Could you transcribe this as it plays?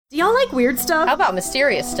Do y'all like weird stuff? How about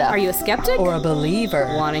mysterious stuff? Are you a skeptic? Or a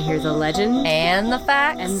believer? Want to hear the legend? And the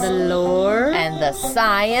facts? And the lore? And the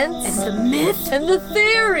science? And the myth? And the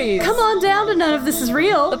theories? Come on down to None of This Is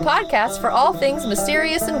Real. The podcast for all things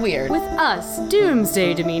mysterious and weird. With us,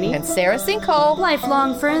 Doomsday Demeany. And Sarah Sinkhole.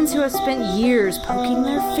 Lifelong friends who have spent years poking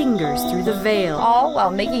their fingers through the veil. All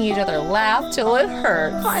while making each other laugh till it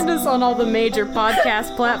hurts. Find us on all the major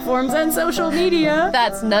podcast platforms and social media.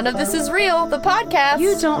 That's None of This Is Real, the podcast.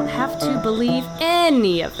 You don't have to believe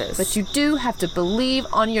any of this. But you do have to believe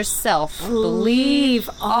on yourself. Believe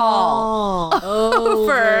all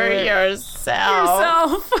over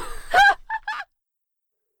yourself.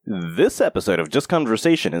 This episode of Just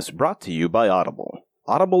Conversation is brought to you by Audible.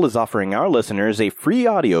 Audible is offering our listeners a free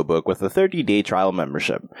audiobook with a 30-day trial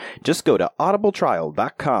membership. Just go to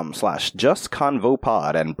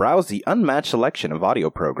audibletrial.com/justconvopod and browse the unmatched selection of audio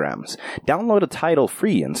programs. Download a title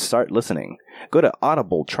free and start listening. Go to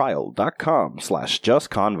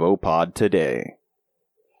audibletrial.com/justconvopod today.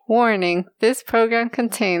 Warning, this program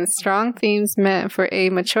contains strong themes meant for a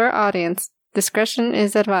mature audience. Discretion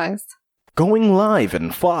is advised. Going live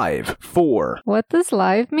in 5, 4... What does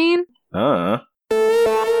live mean?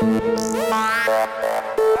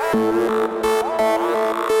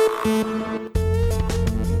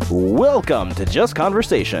 Welcome to Just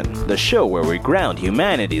Conversation, the show where we ground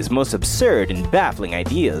humanity's most absurd and baffling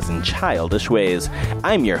ideas in childish ways.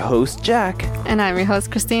 I'm your host, Jack. And I'm your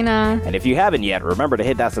host, Christina. And if you haven't yet, remember to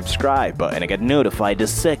hit that subscribe button and get notified the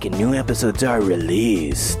second new episodes are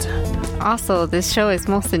released. Also, this show is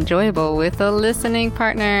most enjoyable with a listening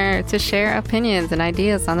partner to share opinions and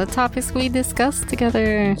ideas on the topics we discuss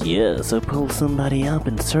together. Yeah, so pull somebody up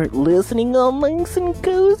and start listening all nice and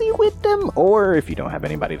cozy with them. Or if you don't have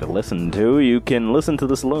anybody to listen to, you can listen to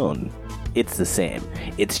this alone. It's the same.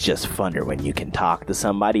 It's just funner when you can talk to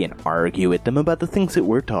somebody and argue with them about the things that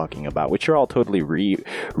we're talking about, which are all totally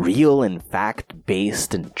real and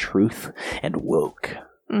fact-based and truth and woke.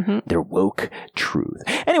 Mm-hmm. They're woke truth.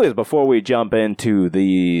 Anyways, before we jump into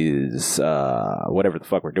these, whatever the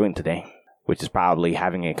fuck we're doing today, which is probably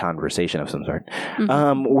having a conversation of some sort,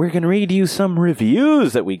 we're going to read you some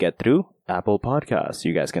reviews that we get through Apple Podcasts.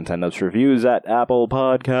 You guys can send us reviews at Apple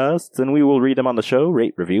Podcasts, and we will read them on the show,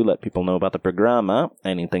 rate, review, let people know about the programa,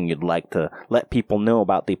 anything you'd like to let people know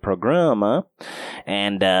about the programa,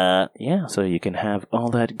 and, yeah, so you can have all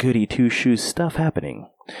that goody two-shoes stuff happening.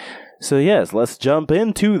 So yes, let's jump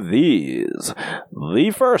into these.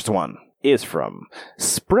 The first one is from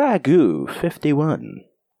Spragoo51.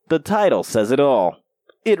 The title says it all.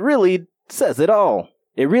 It really says it all.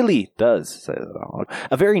 It really does say it all.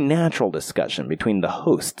 A very natural discussion between the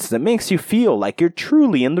hosts that makes you feel like you're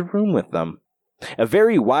truly in the room with them. A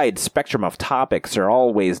very wide spectrum of topics are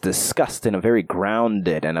always discussed in a very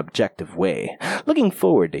grounded and objective way. Looking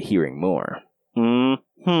forward to hearing more.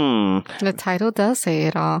 The title does say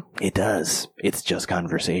it all. It does. It's just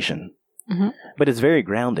conversation. Mm-hmm. But it's very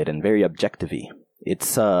grounded and very objective-y.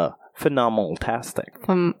 It's phenomenal-tastic.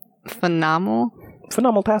 Phenomenal?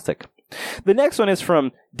 Phenomenal-tastic. The next one is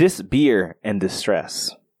from Dis Beer and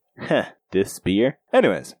Distress. Dis Beer?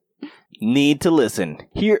 Anyways. Need to listen.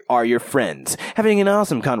 Here are your friends, having an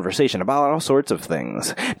awesome conversation about all sorts of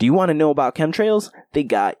things. Do you want to know about chemtrails? They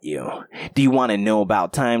got you. Do you want to know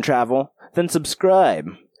about time travel? Then subscribe.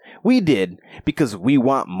 We did, because we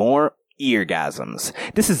want more eargasms.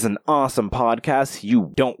 This is an awesome podcast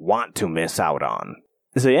you don't want to miss out on.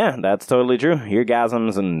 So yeah, that's totally true.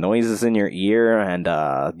 Eargasms and noises in your ear and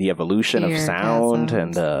the evolution of sound.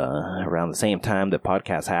 And around the same time that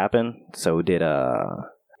podcasts happen, so did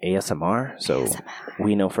ASMR. So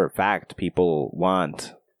we know for a fact people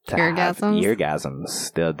want to have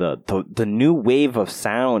eargasms. The new wave of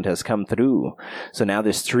sound has come through. So now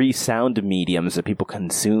there's 3 sound mediums that people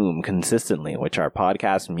consume consistently, which are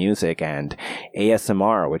podcast, music, and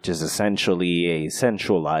ASMR, which is essentially a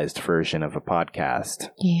sensualized version of a podcast.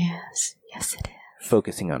 Yes it is.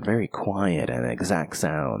 Focusing on very quiet and exact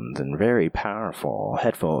sounds and very powerful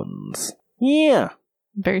headphones. Yeah.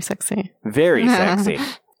 Very sexy. Very sexy.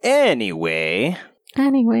 Anyway,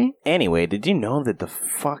 did you know that the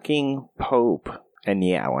fucking Pope, and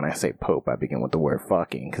yeah, when I say Pope, I begin with the word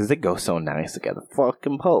fucking, because they go so nice together,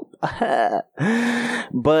 fucking Pope.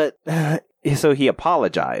 But, so he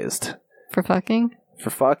apologized. For fucking? For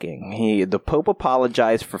fucking. The Pope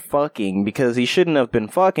apologized for fucking because he shouldn't have been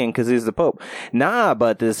fucking because he's the Pope. Nah,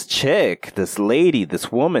 but this chick, this lady,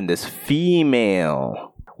 this woman, this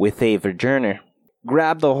female with a vagina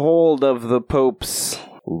grabbed a hold of the Pope's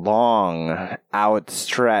long,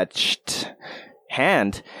 outstretched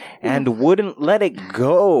hand and wouldn't let it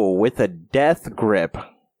go with a death grip.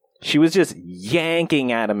 She was just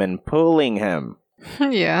yanking at him and pulling him.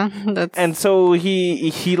 Yeah, that's... And so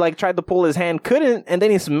he like tried to pull his hand, couldn't, and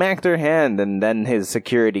then he smacked her hand, and then his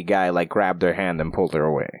security guy like grabbed her hand and pulled her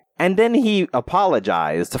away. And then he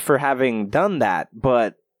apologized for having done that,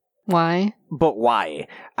 but... Why? But why?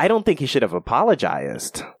 I don't think he should have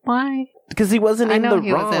apologized. Why? Because he wasn't in the wrong. I know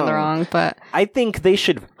he was in the wrong, but... I think they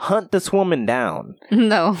should hunt this woman down.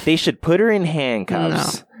 No. They should put her in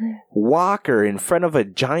handcuffs, walk her in front of a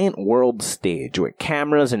giant world stage with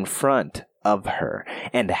cameras in front of her,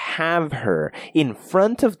 and have her in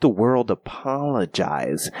front of the world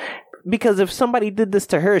apologize. Because if somebody did this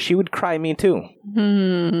to her, she would cry me too.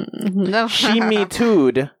 No. She me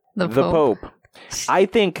too'd the Pope. Pope. I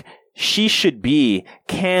think she should be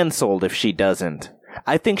canceled if she doesn't.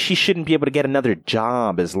 I think she shouldn't be able to get another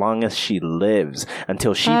job as long as she lives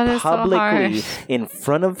until she publicly, in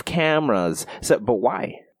front of cameras. But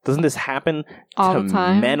why? Doesn't this happen all to the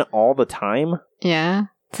time? Men all the time? Yeah.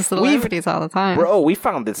 To celebrities all the time. Bro, we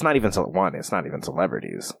found it's not even it's not even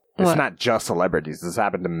celebrities. It's What? not just celebrities. This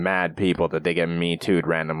happened to mad people that they get Me Too'd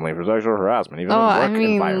randomly for sexual harassment, even in I work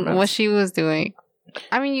mean, environments. what she was doing.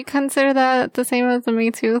 I mean, you consider that the same as the Me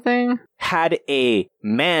Too thing? Had a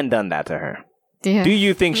man done that to her, Yeah. do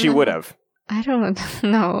you think she would have? I don't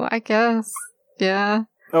know. I guess. Yeah.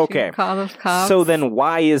 Okay. She called the cops. So then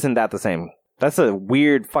why isn't that the same? That's a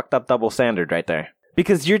weird, fucked up double standard right there.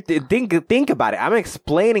 Because you're think about it. I'm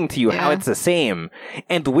explaining to you how it's the same.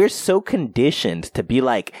 And we're so conditioned to be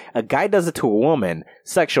like, a guy does it to a woman,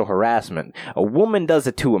 sexual harassment. A woman does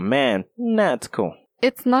it to a man, nah, it's cool.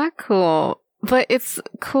 It's not cool. But it's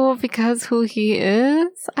cool because who he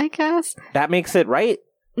is, I guess. That makes it right?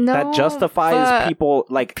 No, that justifies people,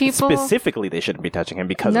 people, specifically they shouldn't be touching him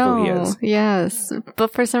because of who he is. Yes.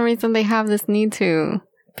 But for some reason they have this need to.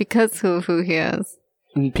 Because of who he is.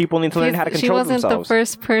 People need to learn how to control themselves. She wasn't the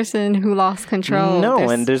first person who lost control. No,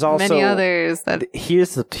 and there's also many others that...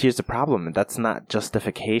 Here's the problem. That's not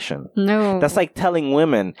justification. No. That's like telling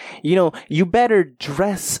women, you better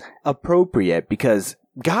dress appropriate because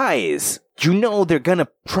guys, they're gonna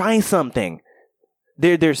try something.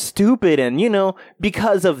 They're stupid and,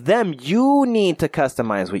 because of them, you need to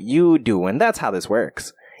customize what you do. And that's how this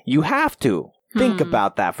works. You have to. Think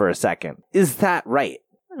about that for a second. Is that right?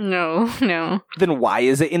 No. Then why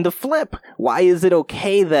is it in the flip? Why is it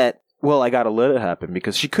okay that, I gotta let it happen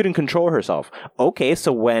because she couldn't control herself? Okay,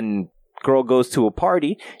 so when girl goes to a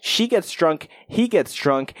party, she gets drunk, he gets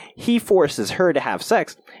drunk, he forces her to have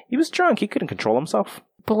sex. He was drunk, he couldn't control himself.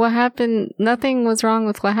 But what happened? Nothing was wrong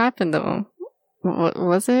with what happened though. What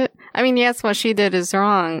was it? I mean, yes, what she did is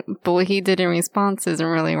wrong, but what he did in response isn't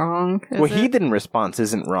really wrong. What he did in response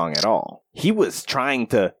isn't wrong at all. He was trying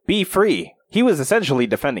to be free. He was essentially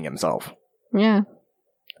defending himself. Yeah.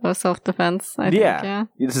 Or self-defense, I think, yeah.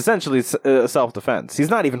 It's essentially self-defense. He's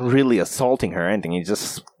not even really assaulting her or anything. He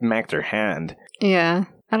just smacked her hand. Yeah.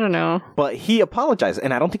 I don't know. But he apologized,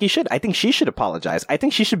 and I don't think he should. I think she should apologize. I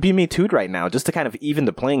think she should be Me Too'd right now, just to kind of even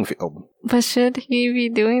the playing field. But should he be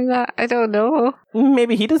doing that? I don't know.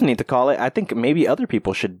 Maybe he doesn't need to call it. I think maybe other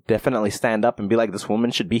people should definitely stand up and be like, this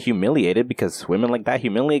woman should be humiliated, because women like that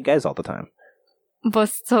humiliate guys all the time.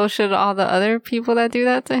 But so should all the other people that do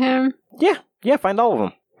that to him? Yeah, find all of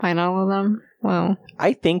them. Find all of them? Well.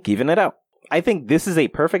 I think even it out. I think this is a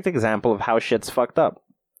perfect example of how shit's fucked up.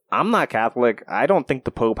 I'm not Catholic. I don't think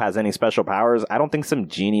the Pope has any special powers. I don't think some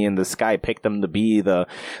genie in the sky picked him to be the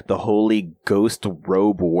holy ghost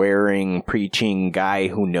robe wearing, preaching guy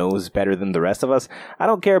who knows better than the rest of us. I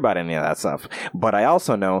don't care about any of that stuff. But I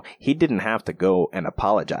also know he didn't have to go and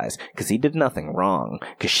apologize because he did nothing wrong.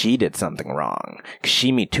 Because she did something wrong. Because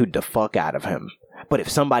she Me Too'd the fuck out of him. But if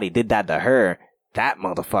somebody did that to her, that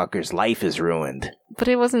motherfucker's life is ruined. But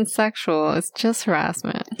it wasn't sexual. It's just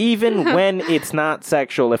harassment. Even when it's not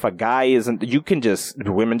sexual, if a guy isn't,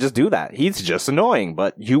 women just do that. He's just annoying,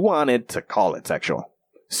 but you wanted to call it sexual.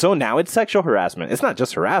 So now it's sexual harassment. It's not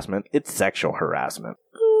just harassment, it's sexual harassment.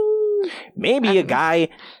 Maybe a guy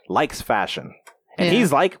likes fashion. And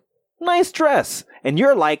he's like, nice dress. And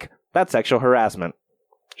you're like, that's sexual harassment.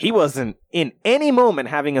 He wasn't in any moment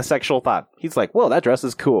having a sexual thought. He's like, whoa, that dress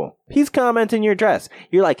is cool. He's commenting your dress.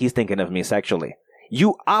 You're like, he's thinking of me sexually.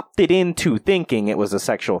 You opted into thinking it was a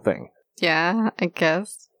sexual thing. Yeah, I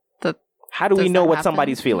guess. How do we know what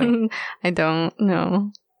somebody's feeling? I don't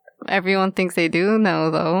know. Everyone thinks they do know,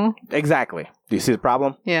 though. Exactly. Do you see the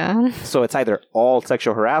problem? Yeah. So it's either all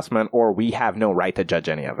sexual harassment or we have no right to judge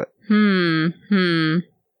any of it.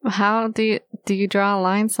 How do do you draw a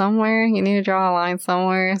line somewhere? You need to draw a line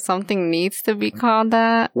somewhere. Something needs to be called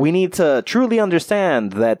that. We need to truly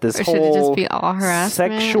understand that this Or should it whole just be all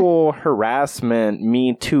harassment? sexual harassment,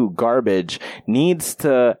 Me Too garbage needs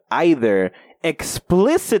to either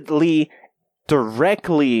explicitly,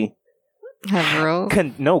 directly Have rules?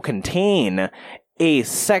 contain a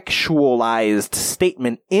sexualized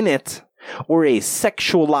statement in it or a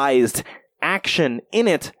sexualized action in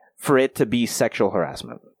it for it to be sexual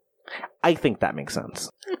harassment. I think that makes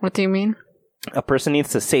sense. What do you mean? A person needs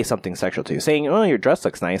to say something sexual to you. Saying, oh, your dress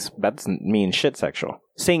looks nice, that doesn't mean shit sexual.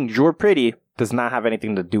 Saying you're pretty does not have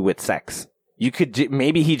anything to do with sex. You could,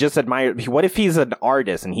 maybe he just admires, what if he's an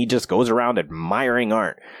artist and he just goes around admiring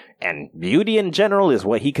art? And beauty in general is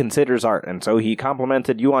what he considers art. And so he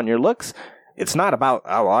complimented you on your looks. It's not about, oh,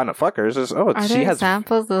 I want to fuck her. It's just, Are she there has...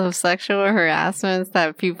 examples of sexual harassments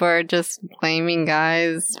that people are just blaming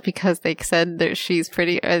guys because they said that she's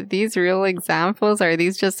pretty? Are these real examples? Or are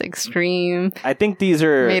these just extreme I think these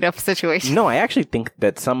are... made up situations? No, I actually think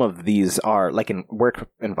that some of these are like in work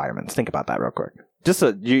environments. Think about that real quick. Just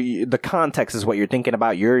the context is what you're thinking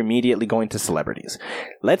about. You're immediately going to celebrities.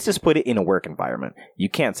 Let's just put it in a work environment. You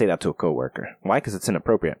can't say that to a coworker. Why? Because it's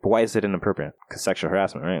inappropriate. But why is it inappropriate? Because sexual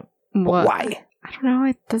harassment, right? But why? I don't know.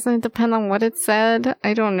 It doesn't depend on what it said.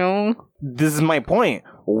 I don't know. This is my point.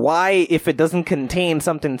 Why, if it doesn't contain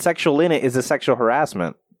something sexual in it, is it sexual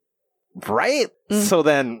harassment? Right? So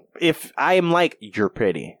then, if I'm like, you're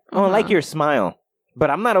pretty. Oh, I like your smile. But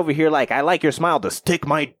I'm not over here like, I like your smile to stick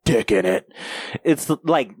my dick in it. It's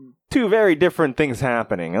like two very different things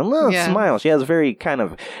happening. A little smile. She has a very kind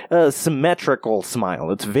of symmetrical smile.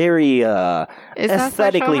 It's very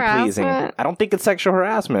aesthetically pleasing. I don't think it's sexual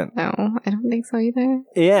harassment. No, I don't think so either.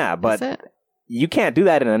 Yeah, but you can't do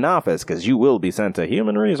that in an office because you will be sent to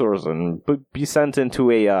human resources and be sent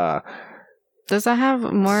into a... Does that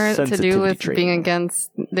have more to do with being against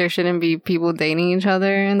there shouldn't be people dating each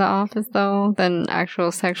other in the office, though, than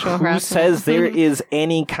actual sexual harassment? Who says there is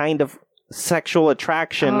any kind of sexual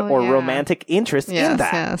attraction or romantic interest in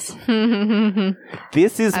that? Yes.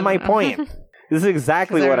 This is my point. This is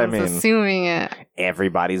exactly what I mean. Assuming it.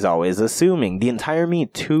 Everybody's always assuming. The entire Me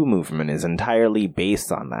Too movement is entirely based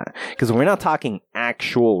on that. Because we're not talking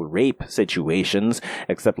actual rape situations,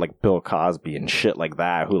 except like Bill Cosby and shit like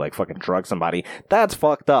that, who like fucking drugged somebody. That's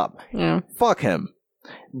fucked up. Yeah. Fuck him.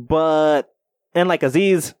 But, and like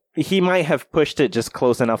Aziz, he might have pushed it just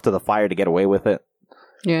close enough to the fire to get away with it.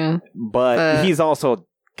 Yeah. But he's also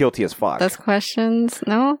guilty as fuck. That's questions?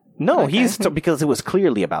 No? No, he's because it was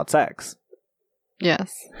clearly about sex.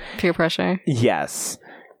 Yes. Peer pressure. Yes.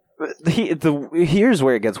 Here's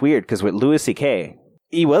where it gets weird, because with Louis C.K.,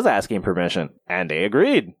 he was asking permission, and they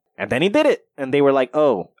agreed. And then he did it. And they were like,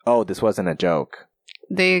 oh, this wasn't a joke.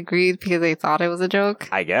 They agreed because they thought it was a joke?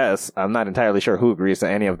 I guess. I'm not entirely sure who agrees to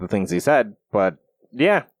any of the things he said, but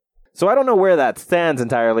yeah. So I don't know where that stands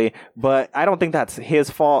entirely, but I don't think that's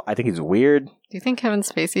his fault. I think he's weird. Do you think Kevin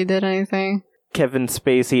Spacey did anything? Kevin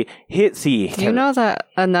Spacey. You know that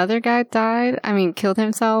another guy killed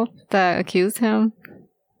himself that accused him?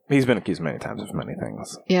 He's been accused many times of many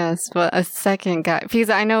things. Yes, but a second guy, because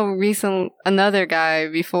I know another guy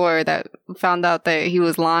before that found out that he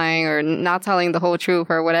was lying or not telling the whole truth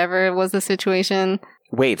or whatever was the situation.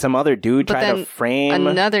 Wait, some other dude tried to frame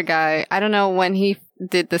another guy. I don't know when he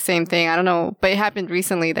did the same thing. I don't know, but it happened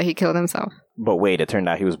recently that he killed himself. But wait, it turned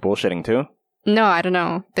out he was bullshitting too? No, I don't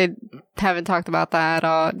know. They haven't talked about that at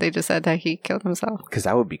all. They just said that he killed himself. Because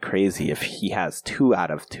that would be crazy if he has 2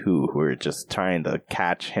 out of 2 who are just trying to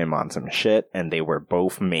catch him on some shit, and they were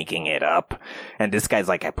both making it up. And this guy's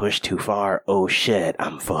like, I pushed too far. Oh shit,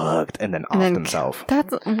 I'm fucked. And then offed himself.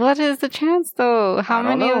 What is the chance though? How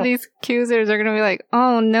many of these accusers are going to be like,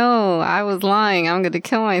 oh no, I was lying. I'm going to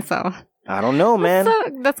kill myself? I don't know, man.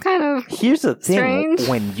 That's kind of Here's the thing. strange.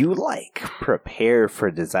 When you, prepare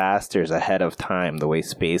for disasters ahead of time the way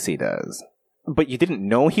Spacey does, but you didn't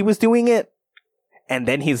know he was doing it, and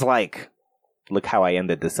then he's like, look how I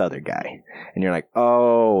ended this other guy. And you're like,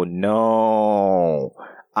 oh, no.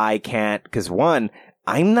 I can't, because one,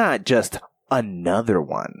 I'm not just another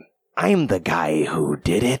one. I'm the guy who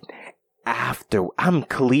did it. I'm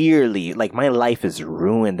clearly, my life is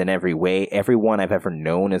ruined in every way. Everyone I've ever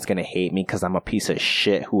known is going to hate me because I'm a piece of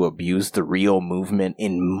shit who abused the real movement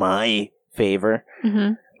in my favor.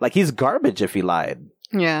 Mm-hmm. He's garbage if he lied.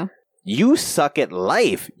 Yeah. You suck at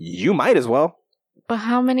life. You might as well. But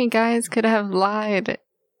how many guys could have lied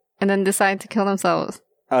and then decide to kill themselves?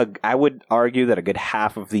 I would argue that a good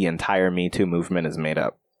half of the entire Me Too movement is made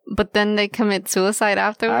up. But then they commit suicide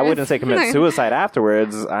afterwards? I wouldn't say commit suicide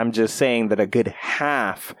afterwards. I'm just saying that a good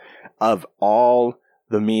half of all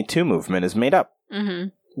the MeToo movement is made up. Mm-hmm.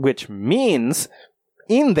 Which means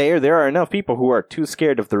in there are enough people who are too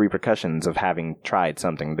scared of the repercussions of having tried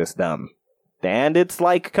something this dumb. And it's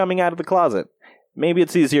like coming out of the closet. Maybe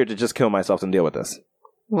it's easier to just kill myself than deal with this.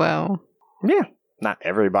 Well. Yeah. Not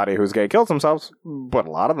everybody who's gay kills themselves, but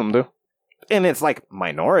a lot of them do. And it's like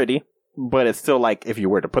minority, but it's still like if you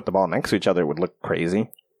were to put them all next to each other, it would look crazy.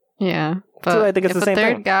 Yeah. But so I think it's if the same a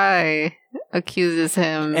third thing. guy accuses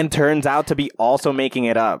him And turns out to be also making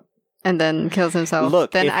it up. and then kills himself,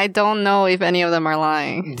 Look, then if- I don't know if any of them are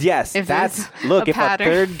lying. Yes, If that's... there's Look, a if pattern.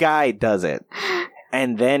 a third guy does it,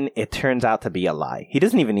 and then it turns out to be a lie, he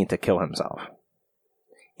doesn't even need to kill himself.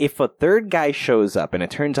 If a third guy shows up and it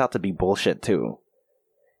turns out to be bullshit too,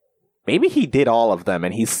 maybe he did all of them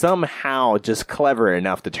and he's somehow just clever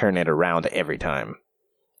enough to turn it around every time.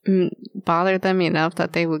 Bother them enough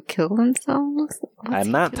that they would kill themselves? What's I'm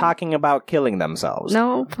he not doing? talking about killing themselves.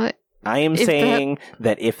 No, but I am if saying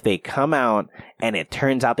that if they come out and it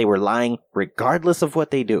turns out they were lying, regardless of what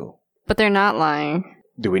they do. but they're not lying.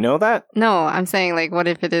 Do we know that? No, I'm saying, like, what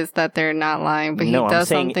if it is that they're not lying, but No, he I'm does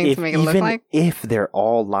saying something if, to make it look even like? if they're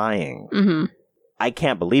all lying, Mm-hmm. I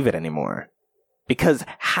can't believe it anymore. Because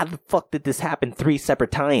how the fuck did this happen 3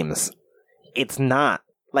 separate times? It's not.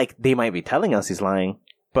 Like, they might be telling us he's lying,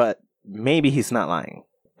 but maybe he's not lying.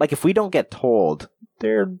 Like, if we don't get told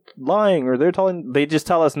they're lying or they just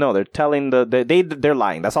tell us no, they're telling they're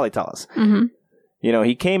lying. That's all they tell us. Mm-hmm. You know,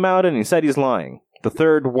 he came out and he said he's lying. The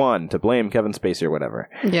third one to blame Kevin Spacey or whatever.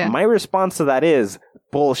 Yeah. My response to that is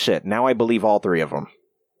bullshit. Now I believe all 3 of them.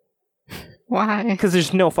 Why? Because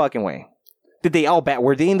there's no fucking way. Did they all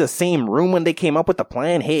were they in the same room when they came up with the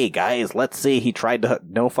plan? Hey guys, let's say he tried to...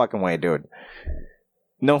 No fucking way, dude.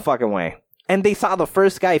 No fucking way. And they saw the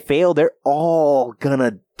first guy fail, they're all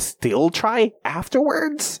gonna still try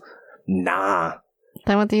afterwards? Nah.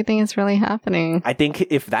 Then what do you think is really happening? I think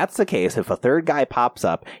if that's the case, if a third guy pops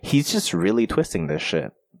up, he's just really twisting this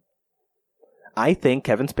shit. I think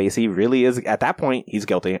Kevin Spacey really is... At that point, he's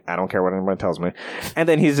guilty. I don't care what anyone tells me. And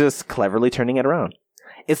then he's just cleverly turning it around.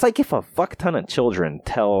 It's like if a fuck ton of children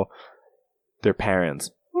tell their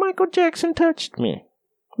parents, Michael Jackson touched me.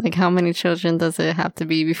 Like, how many children does it have to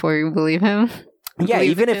be before you believe him? Yeah,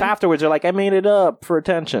 Believe even the if kid? afterwards they're like, I made it up for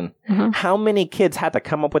attention. Mhm. How many kids had to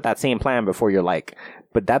come up with that same plan before you're like,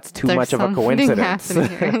 but that's too There's much of a something coincidence.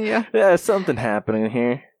 happening here, yeah. There's something happening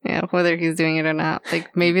here. Yeah, whether he's doing it or not.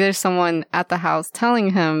 Like, maybe there's someone at the house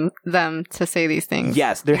telling them to say these things.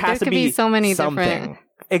 Yes, there Like, has there to could be so many something. different...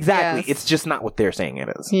 Exactly. Yes. It's just not what they're saying it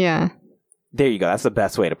is. Yeah. There you go. That's the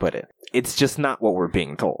best way to put it. It's just not what we're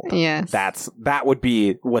being told. Yes. That would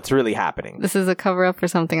be what's really happening. This is a cover-up for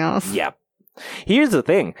something else. Yep. Here's the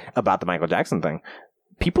thing about the Michael Jackson thing.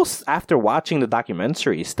 People, after watching the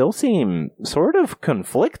documentary, still seem sort of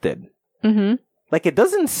conflicted. Mm-hmm. Like, it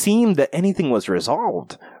doesn't seem that anything was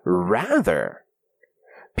resolved. Rather,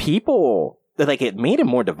 people, like, it made it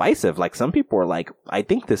more divisive. Like, some people were like, I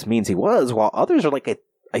think this means he was, while others are like,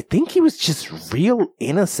 I think he was just real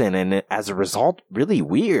innocent and as a result, really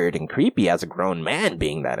weird and creepy as a grown man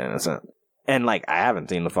being that innocent. And, like, I haven't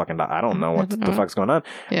seen the fucking... I don't know what the fuck's going on.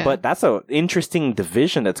 Yeah. But that's an interesting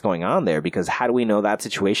division that's going on there, because how do we know that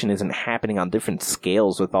situation isn't happening on different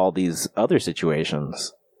scales with all these other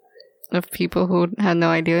situations? Of people who had no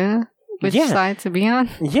idea which Yeah. side to be on.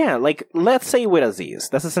 Yeah, like, let's say with Aziz,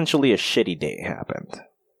 that's essentially a shitty date happened.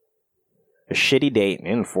 A shitty date, and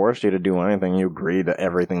didn't force you to do anything, you agreed to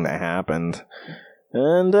everything that happened.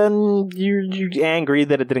 And then you're angry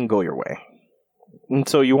that it didn't go your way. And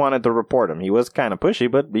so you wanted to report him. He was kind of pushy,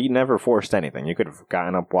 but he never forced anything. You could have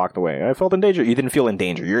gotten up, walked away. I felt in danger. You didn't feel in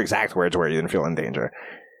danger. Your exact words were you didn't feel in danger.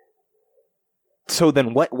 So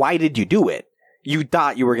then why did you do it? You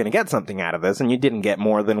thought you were going to get something out of this, and you didn't get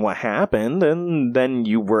more than what happened, and then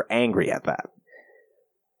you were angry at that.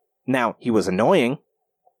 Now, he was annoying.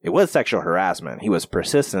 It was sexual harassment. He was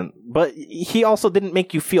persistent, but he also didn't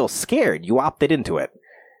make you feel scared. You opted into it.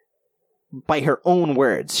 By her own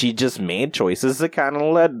words, she just made choices that kind of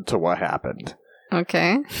led to what happened.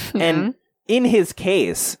 Okay. Yeah. And in his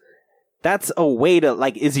case, that's a way to,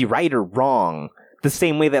 like, is he right or wrong? The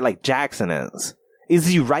same way that, like, Jackson is. Is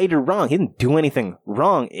he right or wrong? He didn't do anything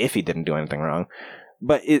wrong, if he didn't do anything wrong.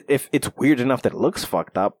 But if it's weird enough that it looks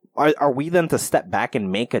fucked up, are we then to step back and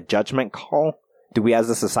make a judgment call? Do we as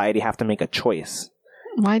a society have to make a choice?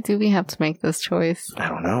 Why do we have to make this choice? I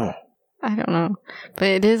don't know. I don't know.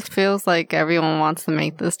 But it feels like everyone wants to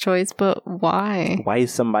make this choice, but why? Why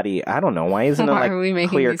is somebody... I don't know. Why isn't it, Why like, are we making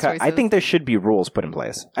clear these cut? I choices? think there should be rules put in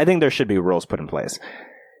place.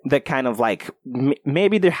 That kind of, like...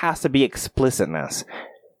 maybe there has to be explicitness.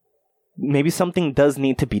 Maybe something does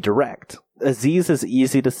need to be direct. Aziz is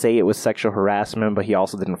easy to say it was sexual harassment, but he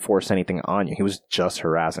also didn't force anything on you. He was just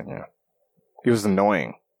harassing you. He was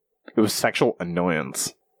annoying. It was sexual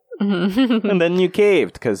annoyance. And then you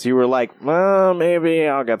caved because you were like, well, maybe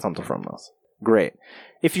I'll get something from this. Great.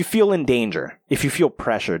 If you feel in danger, if you feel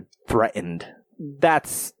pressured, threatened,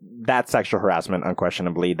 that's sexual harassment,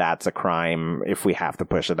 unquestionably. That's a crime if we have to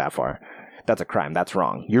push it that far. That's a crime. That's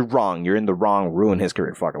wrong. You're wrong. You're in the wrong. Ruin his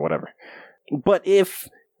career. Fuck it, whatever. But if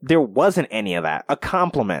there wasn't any of that, a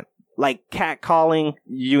compliment, like catcalling,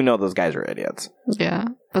 you know those guys are idiots. Yeah.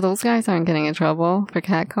 But those guys aren't getting in trouble for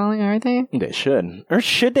catcalling, are they? They should. Or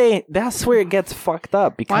should they? That's where it gets fucked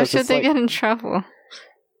up. Because why should they get in trouble?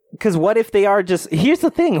 Because what if they are just... Here's the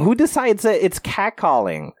thing. Who decides that it's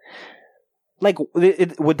catcalling? Like,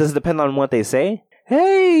 does it depend on what they say?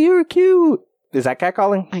 Hey, you're cute. Is that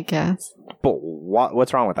catcalling? I guess. But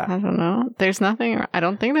what's wrong with that? I don't know. There's nothing... I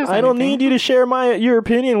don't think there's I don't need you to share your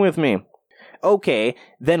opinion with me. Okay,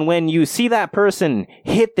 then when you see that person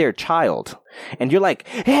hit their child, and you're like,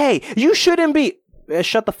 hey, you shouldn't be...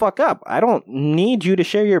 shut the fuck up. I don't need you to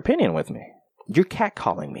share your opinion with me. You're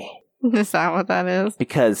catcalling me. Is that what that is?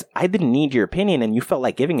 Because I didn't need your opinion and you felt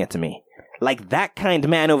like giving it to me. Like that kind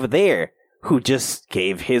man over there who just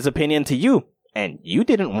gave his opinion to you, and you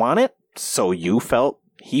didn't want it, so you felt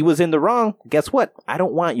he was in the wrong. Guess what? I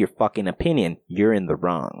don't want your fucking opinion. You're in the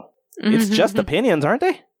wrong. It's just opinions, aren't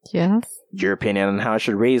they? Yes. Your opinion on how I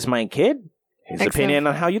should raise my kid. His opinion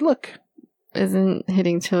on how you look. Isn't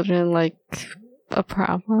hitting children like a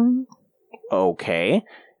problem? Okay.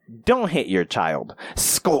 Don't hit your child.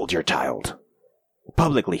 Scold your child.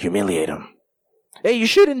 Publicly humiliate him. Hey, you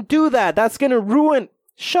shouldn't do that. That's gonna ruin...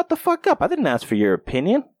 Shut the fuck up. I didn't ask for your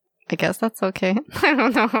opinion. I guess that's okay. I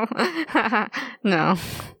don't know. No.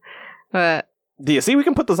 But... Do you see? We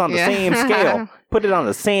can put this on the same scale. Put it on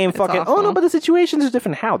the same fucking... awful. Oh, no, but the situations are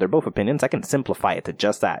different. How? They're both opinions. I can simplify it to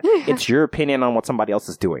just that. It's your opinion on what somebody else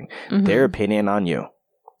is doing. Their opinion on you.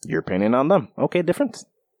 Your opinion on them. Okay, difference.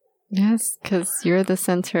 Yes, because you're the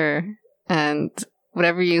center, and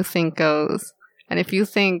whatever you think goes. And if you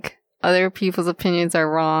think other people's opinions are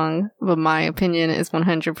wrong, but my opinion is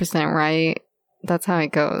 100% right, that's how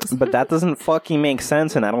it goes. But that doesn't fucking make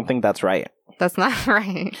sense, and I don't think that's right. That's not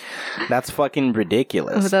right. That's fucking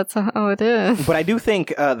ridiculous. But that's how it is. But I do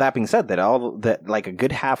think, that being said, that like a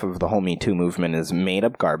good half of the whole MeToo movement is made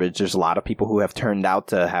up garbage. There's a lot of people who have turned out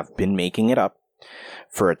to have been making it up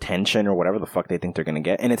for attention or whatever the fuck they think they're going to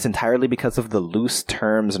get. And it's entirely because of the loose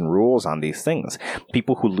terms and rules on these things.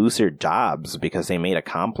 People who lose their jobs because they made a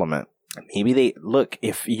compliment. Maybe look,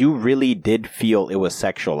 if you really did feel it was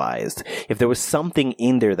sexualized, if there was something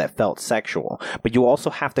in there that felt sexual, but you also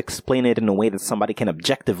have to explain it in a way that somebody can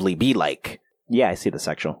objectively be like, yeah, I see the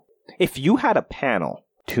sexual. If you had a panel,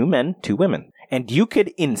 2 men, 2 women, and you could,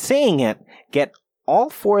 in saying it, get all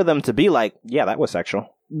 4 of them to be like, yeah, that was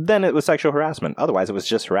sexual, then it was sexual harassment. Otherwise, it was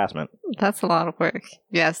just harassment. That's a lot of work.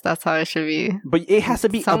 Yes, that's how it should be. But it has to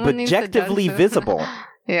be objectively visible.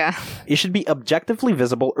 Yeah. It should be objectively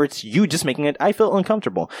visible, or it's you just making it, I feel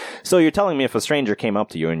uncomfortable. So you're telling me if a stranger came up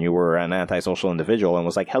to you and you were an antisocial individual and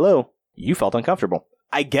was like, hello, you felt uncomfortable.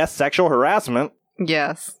 I guess sexual harassment.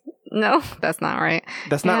 Yes. No, that's not right.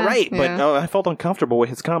 That's not right, but I felt uncomfortable with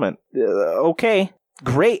his comment. Okay,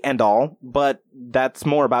 great and all, but that's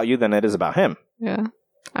more about you than it is about him. Yeah.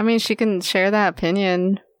 I mean, she can share that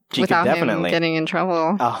opinion without him getting in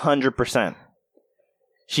trouble. 100%.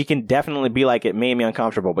 She can definitely be like, it made me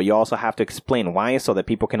uncomfortable, but you also have to explain why so that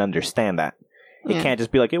people can understand that. It can't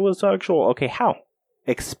just be like, it was sexual. Okay, how?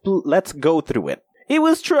 Let's go through it. It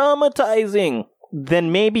was traumatizing.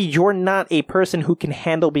 Then maybe you're not a person who can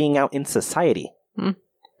handle being out in society.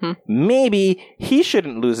 Maybe he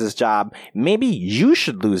shouldn't lose his job. Maybe you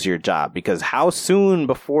should lose your job, because how soon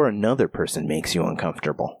before another person makes you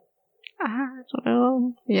uncomfortable? I don't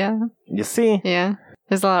know. Yeah. You see? Yeah.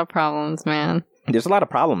 There's a lot of problems, man. There's a lot of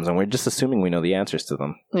problems, and we're just assuming we know the answers to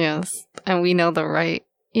them. Yes. And we know the right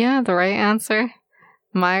answer.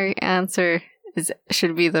 My answer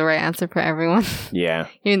should be the right answer for everyone. Yeah.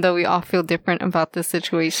 Even though we all feel different about this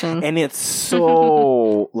situation. And it's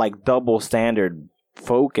so, like, double standard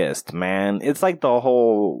focused, man. It's like the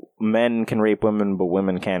whole men can rape women, but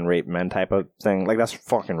women can't rape men type of thing. Like, that's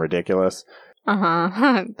fucking ridiculous.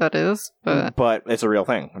 That is, but it's a real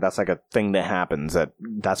thing. That's like a thing that happens.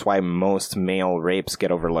 That's why most male rapes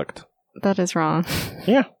get overlooked. That is wrong.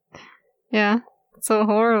 Yeah. Yeah. So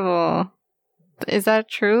horrible. Is that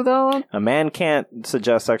true, though? A man can't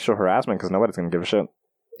suggest sexual harassment because nobody's going to give a shit.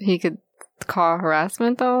 He could call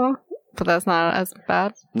harassment, though? But that's not as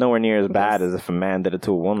bad? Nowhere near as bad as if a man did it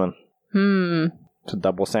to a woman. It's a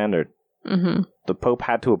double standard. Mm-hmm. The Pope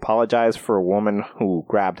had to apologize for a woman who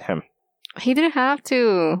grabbed him. He didn't have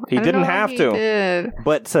to. He didn't have to. Did.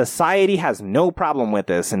 But society has no problem with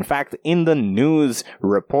this. In fact, in the news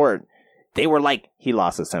report, they were like, he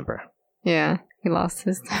lost his temper. Yeah, he lost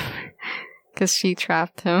his temper. Because she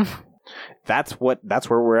trapped him. That's where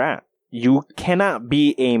we're at. You cannot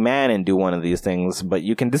be a man and do one of these things, but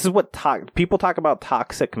you can. This is what people talk about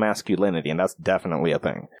toxic masculinity, and that's definitely a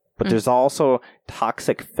thing. But there's also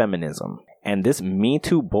toxic feminism. And this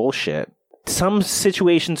MeToo bullshit, some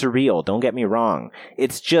situations are real, don't get me wrong.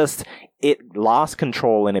 It's just, it lost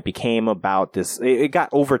control and it became about this, it got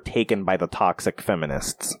overtaken by the toxic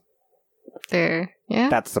feminists. Yeah.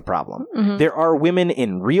 That's the problem. Mm-hmm. There are women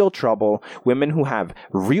in real trouble, women who have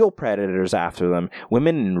real predators after them,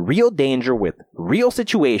 women in real danger with real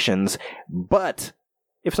situations, but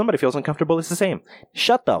if somebody feels uncomfortable, it's the same.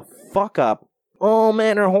 Shut the fuck up. Oh,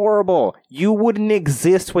 men are horrible. You wouldn't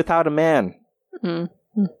exist without a man.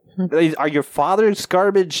 Mm-hmm. Are your fathers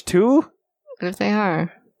garbage too? What if they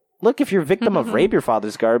are? Look, if you're a victim of rape, your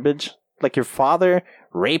father's garbage. Like your father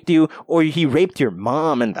raped you, or he raped your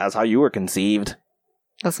mom, and that's how you were conceived.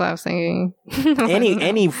 That's what I was thinking.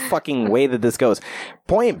 any fucking way that this goes.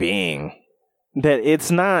 Point being that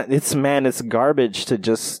it's garbage to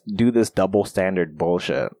just do this double standard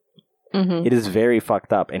bullshit. Mm-hmm. It is very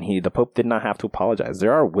fucked up, and the Pope did not have to apologize.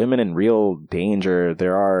 There are women in real danger,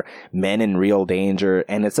 there are men in real danger,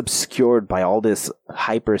 and it's obscured by all this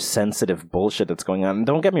hypersensitive bullshit that's going on. And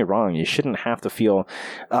don't get me wrong, you shouldn't have to feel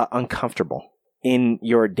uncomfortable in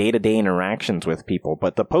your day-to-day interactions with people,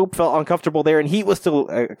 but the Pope felt uncomfortable there, and he was still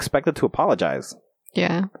expected to apologize.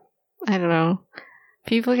 Yeah. I don't know.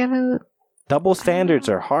 People gotta... Double standards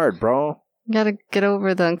are hard, bro. You gotta get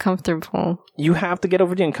over the uncomfortable. You have to get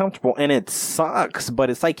over the uncomfortable, and it sucks, but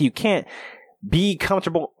it's like you can't be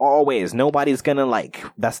comfortable always. Nobody's gonna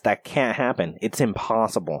that can't happen. It's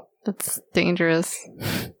impossible. That's dangerous.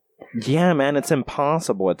 Yeah, man, it's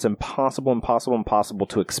impossible. It's impossible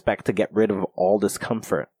to expect to get rid of all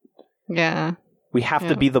discomfort. Yeah. We have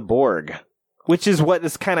to be the Borg, which is what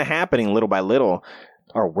is kind of happening little by little.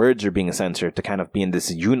 Our words are being censored to kind of be in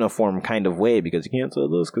this uniform kind of way, because you can't say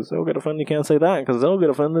this because they'll get offended. You can't say that because they'll get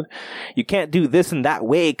offended. You can't do this in that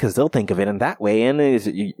way because they'll think of it in that way.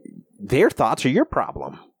 And their thoughts are your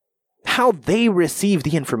problem. How they receive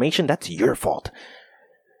the information, that's your fault.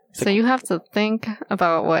 So you have to think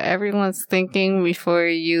about what everyone's thinking before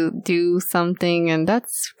you do something, and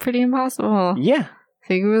that's pretty impossible. Yeah.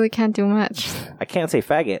 So you really can't do much. I can't say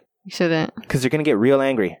faggot. You shouldn't. Because they're going to get real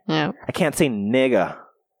angry. Yeah. I can't say nigga.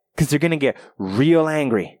 Because they're going to get real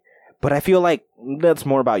angry. But I feel like that's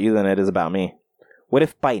more about you than it is about me. What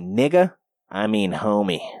if by nigga, I mean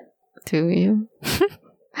homie? Do you?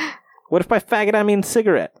 What if by faggot, I mean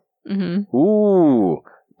cigarette? Mm-hmm. Ooh,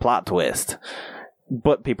 plot twist.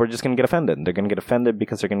 But people are just going to get offended. They're going to get offended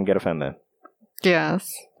because they're going to get offended.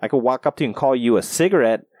 Yes. I could walk up to you and call you a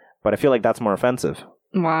cigarette, but I feel like that's more offensive.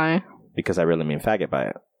 Why? Because I really mean faggot by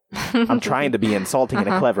it. I'm trying to be insulting in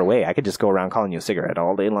a clever way. I could just go around calling you a cigarette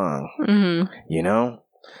all day long. Mm-hmm. You know?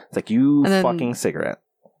 It's like, you fucking cigarette.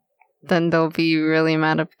 Then they'll be really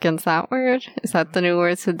mad against that word? Is that the new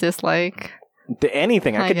word to dislike?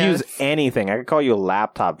 Anything. I could guess. use anything. I could call you a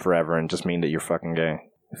laptop forever and just mean that you're fucking gay.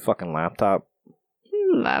 Fucking laptop.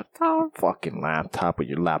 Laptop? Fucking laptop with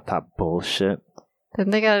your laptop bullshit. Then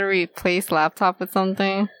they gotta replace laptop with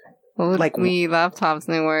something? What would be laptop's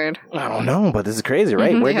new word? I don't know, but this is crazy,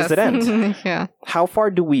 right? Where does it end? Yeah. How far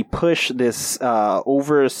do we push this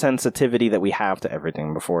oversensitivity that we have to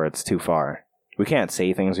everything before it's too far? We can't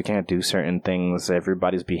say things. We can't do certain things.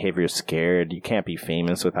 Everybody's behavior is scared. You can't be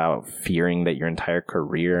famous without fearing that your entire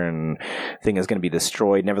career and thing is going to be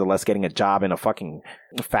destroyed. Nevertheless, getting a job in a fucking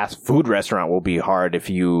fast food restaurant will be hard if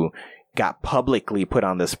you got publicly put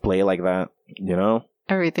on display like that, you know?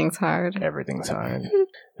 Everything's hard. Everything's hard.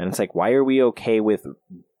 And it's like, why are we okay with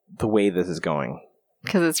the way this is going?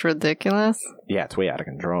 Because it's ridiculous? Yeah, it's way out of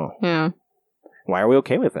control. Yeah. Why are we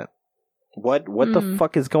okay with it? What the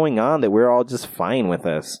fuck is going on that we're all just fine with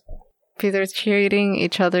this? They're treating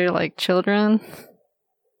each other like children.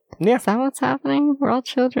 Yeah. Is that what's happening? We're all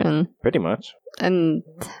children. Pretty much. And,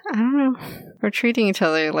 I don't know. We're treating each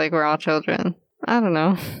other like we're all children. I don't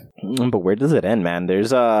know. But where does it end, man?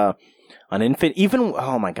 There's an infant, even,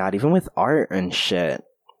 oh my god, even with art and shit.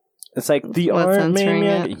 It's like the art made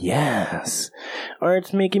me yes.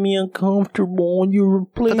 Art's making me uncomfortable. You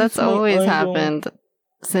replace. But that's always idol. happened.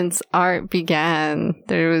 Since art began,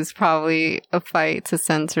 there was probably a fight to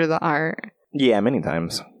censor the art. Yeah, many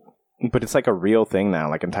times. But it's like a real thing now.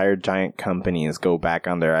 Like entire giant companies go back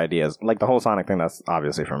on their ideas. Like the whole Sonic thing, that's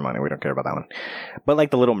obviously for money. We don't care about that one. But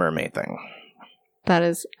like the Little Mermaid thing. That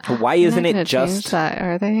is. Why isn't it just change that?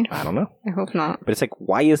 Are they? I don't know. I hope not. But it's like,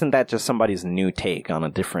 why isn't that just somebody's new take on a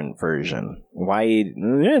different version? Why?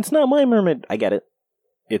 Yeah, it's not my mermaid. I get it.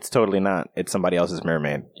 It's totally not. It's somebody else's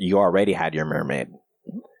mermaid. You already had your mermaid.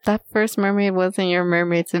 That first mermaid wasn't your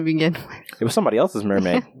mermaid to begin with. It was somebody else's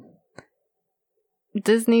mermaid.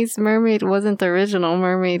 Disney's mermaid wasn't the original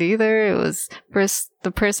mermaid either. It was first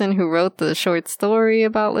the person who wrote the short story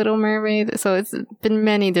about Little Mermaid. So it's been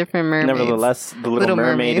many different mermaids. Nevertheless, the Little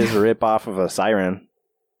Mermaid is a rip-off of a siren.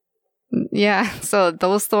 Yeah, so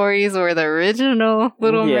those stories were the original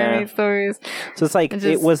Little Mermaid stories. So it's like,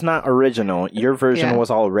 it was not original. Your version was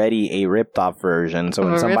already a ripped-off version. So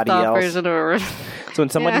when somebody else... So when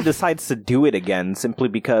somebody decides to do it again, simply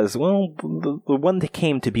because, well, the one that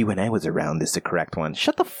came to be when I was around is the correct one.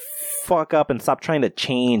 Shut the fuck up and stop trying to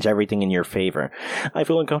change everything in your favor. I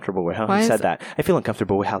feel uncomfortable with how he said that. I feel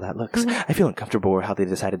uncomfortable with how that looks. I feel uncomfortable with how they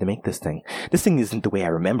decided to make this thing. This thing isn't the way I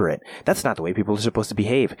remember it. That's not the way people are supposed to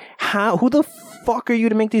behave. Who the fuck are you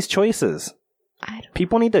to make these choices?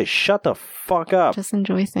 People need to shut the fuck up. Just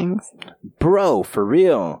enjoy things. Bro, for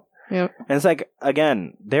real. Yep. And it's like,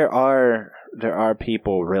 again, there are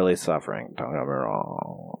people really suffering. Don't get me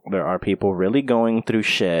wrong. There are people really going through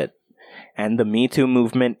shit. And the MeToo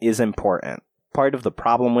movement is important. Part of the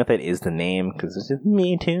problem with it is the name, because it's just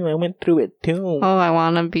Me Too. I went through it too. Oh, I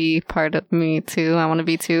want to be part of Me Too. I want to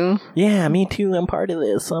be too. Yeah, me too. I'm part of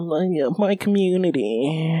this. I'm like, my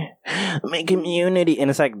community. My community. And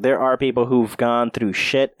it's like, there are people who've gone through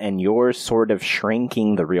shit, and you're sort of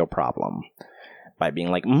shrinking the real problem by being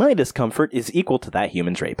like, my discomfort is equal to that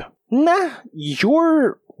human's rape. Nah,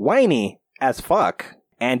 you're whiny as fuck.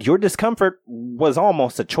 And your discomfort was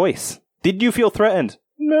almost a choice. Did you feel threatened?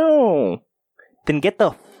 No. Then get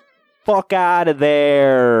the fuck out of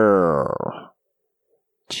there.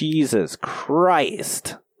 Jesus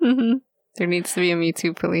Christ. Mm-hmm. There needs to be a Me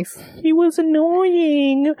Too police. He was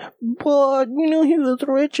annoying, but, he was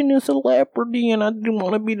rich and a celebrity, and I didn't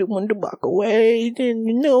want to be the one to walk away.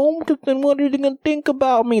 And, because then what are they going to think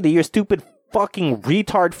about me? That you're a stupid fucking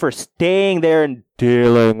retard for staying there and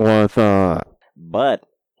dealing with it. But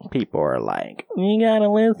people are like, you gotta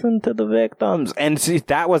listen to the victims. And see,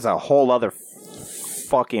 that was a whole other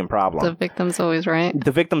fucking problem. The victim's always right.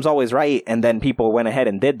 The victim's always right. And then people went ahead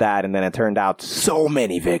and did that. And then it turned out so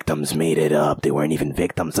many victims made it up. They weren't even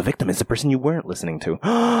victims. The victim is the person you weren't listening to.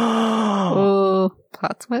 Oh,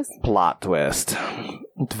 plot twist? Plot twist.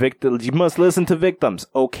 You must listen to victims.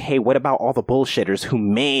 Okay, what about all the bullshitters who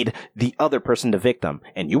made the other person the victim?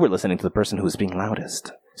 And you were listening to the person who was being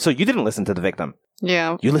loudest. So you didn't listen to the victim.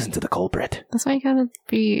 Yeah. You listened to the culprit. That's why you gotta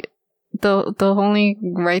be... The only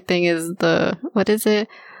right thing is what is it?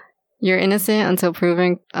 You're innocent until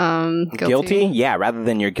proven guilty? Yeah, rather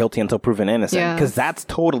than you're guilty until proven innocent. Because that's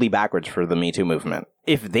totally backwards for the Me Too movement.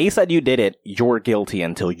 If they said you did it, you're guilty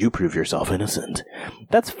until you prove yourself innocent.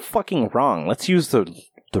 That's fucking wrong. Let's use the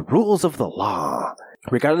rules of the law.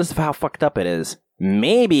 Regardless of how fucked up it is.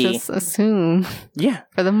 Maybe... Just assume. Yeah.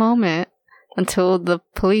 For the moment. Until the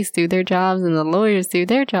police do their jobs and the lawyers do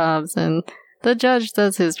their jobs and the judge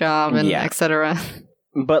does his job and etc.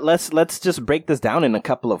 But let's just break this down in a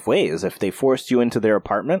couple of ways. If they forced you into their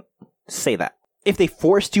apartment, say that. If they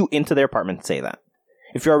forced you into their apartment, say that.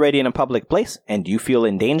 If you're already in a public place and you feel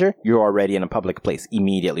in danger, you're already in a public place.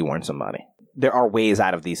 Immediately warn somebody. There are ways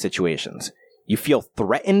out of these situations. You feel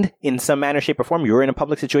threatened in some manner, shape, or form. You're in a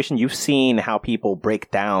public situation. You've seen how people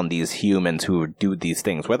break down these humans who do these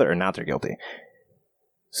things, whether or not they're guilty.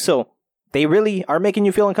 So, they really are making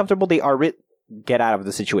you feel uncomfortable. They are get out of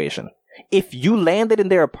the situation. If you landed in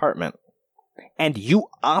their apartment and you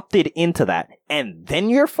opted into that and then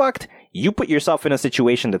you're fucked, you put yourself in a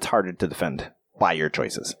situation that's harder to defend by your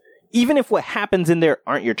choices. Even if what happens in there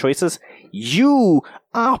aren't your choices, you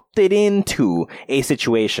opted into a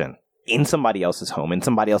situation in somebody else's home, in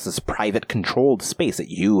somebody else's private controlled space that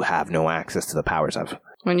you have no access to the powers of.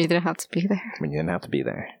 When you didn't have to be there. When you didn't have to be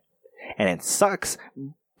there. And it sucks.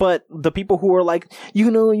 But the people who are like,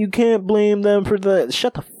 you can't blame them for the...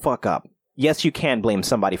 Shut the fuck up. Yes, you can blame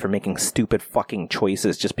somebody for making stupid fucking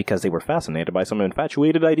choices just because they were fascinated by some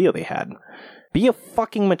infatuated idea they had. Be a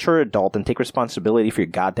fucking mature adult and take responsibility for your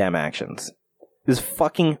goddamn actions. This is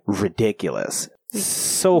fucking ridiculous.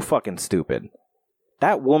 So fucking stupid.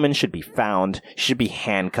 That woman should be found, should be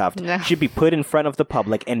handcuffed, should be put in front of the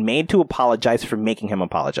public and made to apologize for making him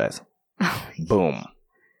apologize. Boom.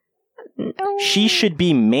 No. She should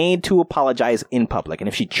be made to apologize in public. And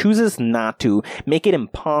if she chooses not to, make it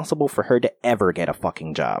impossible for her to ever get a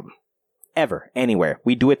fucking job. ever, anywhere,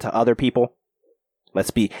 we do it to other people,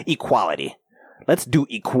 let's be equality. Let's do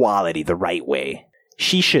equality the right way.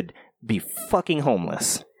 She should be fucking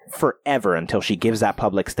homeless forever until she gives that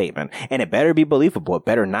public statement. And it better be believable. It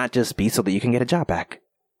better not just be so that you can get a job back.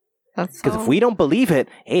 Because if we don't believe it,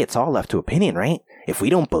 hey, it's all left to opinion, right? If we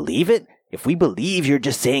don't believe it, if we believe you're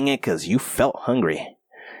just saying it because you felt hungry,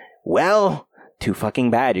 well, too fucking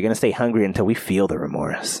bad. You're going to stay hungry until we feel the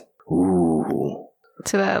remorse. Ooh.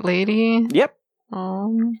 To that lady? Yep.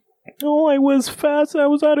 Oh, I was fast. I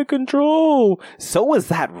was out of control. So was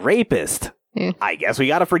that rapist. Yeah. I guess we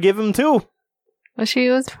got to forgive him too. Well, she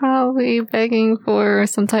was probably begging for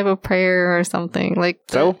some type of prayer or something.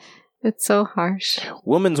 So? It's so harsh.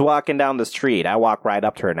 Woman's walking down the street. I walk right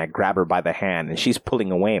up to her and I grab her by the hand and she's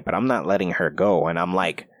pulling away, but I'm not letting her go. And I'm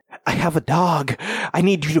like, I have a dog. I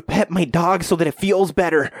need you to pet my dog so that it feels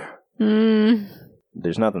better.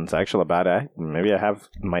 There's nothing sexual about it. Maybe I have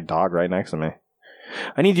my dog right next to me.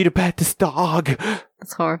 I need you to pet this dog.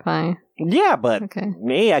 That's horrifying. Yeah, but Okay.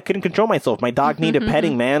 hey, I couldn't control myself. My dog needed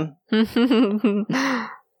petting, man. And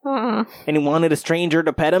he wanted a stranger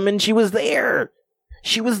to pet him, and she was there.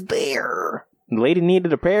 She was there. The lady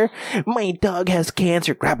needed a prayer. My dog has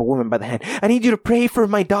cancer. Grab a woman by the hand. I need you to pray for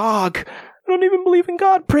my dog. I don't even believe in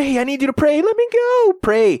God. Pray. I need you to pray. Let me go.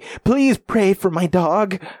 Pray. Please pray for my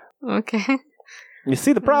dog. Okay. You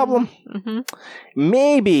see the problem?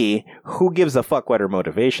 Maybe, who gives a fuck what her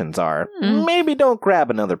motivations are? Maybe don't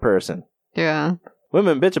grab another person. Yeah.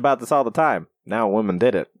 Women bitch about this all the time. Now a woman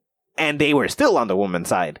did it. And they were still on the woman's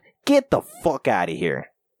side. Get the fuck out of here.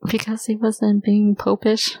 Because he wasn't being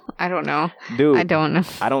popish? I don't know. Dude. I don't know.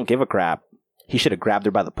 I don't give a crap. He should have grabbed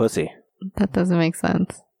her by the pussy. That doesn't make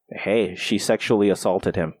sense. Hey, she sexually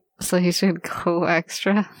assaulted him. So he should go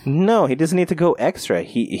extra? No, he doesn't need to go extra.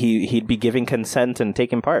 He'd be giving consent and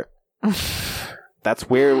taking part. That's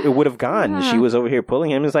where it would have gone. She was over here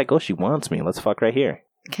pulling him. He's like, oh, she wants me. Let's fuck right here.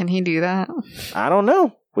 Can he do that? I don't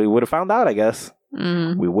know. We would have found out, I guess.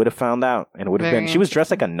 We would have found out. And it would have been... She was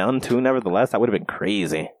dressed like a nun, too, nevertheless. That would have been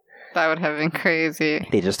crazy. That would have been crazy.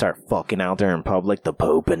 They just start fucking out there in public. The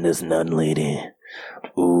Pope and this nun lady.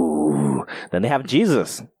 Ooh. Then they have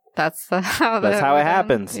Jesus. That's how it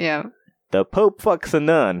happens. Yeah. The Pope fucks a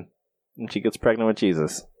nun, and she gets pregnant with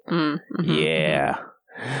Jesus. Yeah.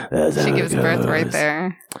 That's she gives birth right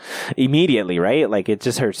there. Immediately, right? Like, it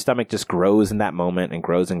just, her stomach just grows in that moment and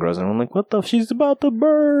grows and grows. And I'm like, what the? She's about to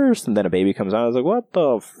burst. And then a baby comes out. I was like, what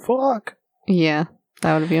the fuck? Yeah.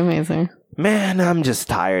 That would be amazing. Man, I'm just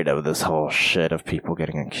tired of this whole shit of people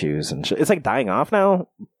getting accused and shit. It's like dying off now,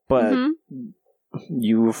 but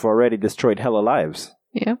you've already destroyed hella lives.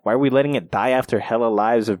 Yeah. Why are we letting it die after hella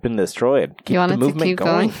lives have been destroyed? Keep the movement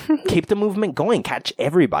going. Keep the movement going. Catch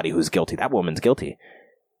everybody who's guilty. That woman's guilty.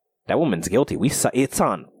 That woman's guilty. It's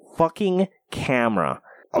on fucking camera.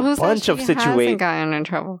 A bunch of situations. She hasn't gotten in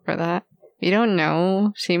trouble for that. You don't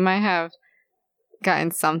know. She might have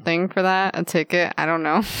gotten something for that. A ticket. I don't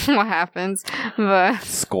know what happens. But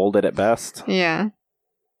scolded at best. Yeah.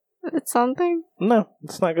 It's something? No,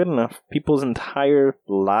 it's not good enough. People's entire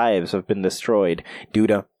lives have been destroyed due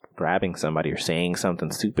to grabbing somebody or saying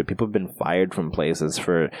something stupid. People have been fired from places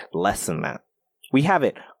for less than that. We have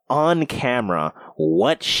it on camera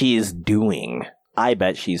what she's doing. I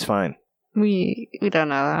bet she's fine. We don't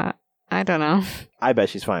know that. I don't know. I bet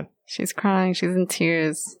she's fine. She's crying. She's in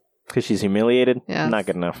tears. Because she's humiliated? Yeah. Not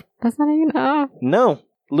good enough. That's not even enough. No.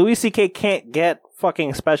 Louis C.K. can't get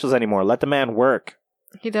fucking specials anymore. Let the man work.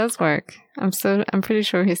 He does work. I'm pretty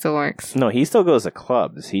sure he still works. No, he still goes to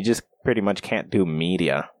clubs. He just pretty much can't do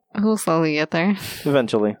media. He'll slowly get there.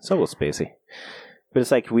 Eventually. So will Spacey. But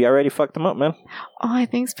it's like, we already fucked him up, man. Oh, I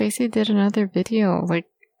think Spacey did another video. Like,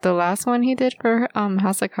 the last one he did for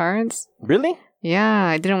House of Cards. Really? Yeah,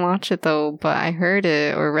 I didn't watch it, though, but I heard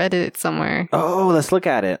it or read it somewhere. Oh, let's look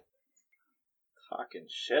at it. Talking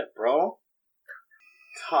shit, bro.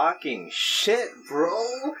 Talking shit, bro.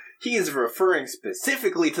 He is referring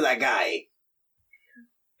specifically to that guy.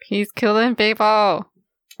 He's killing people.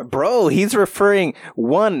 Bro, he's referring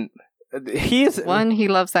he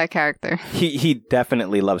loves that character. He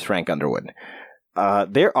definitely loves Frank Underwood.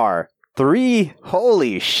 There are three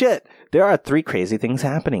crazy things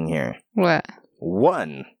happening here. What?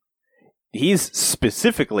 One, he's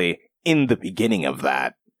specifically in the beginning of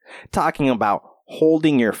that, talking about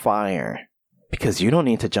holding your fire because you don't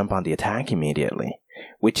need to jump on the attack immediately.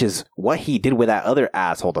 Which is what he did with that other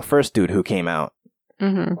asshole, the first dude who came out,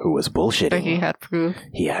 who was bullshitting. But he had proof.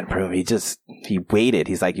 He had proof. He waited.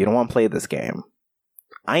 He's like, you don't want to play this game.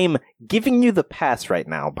 I am giving you the pass right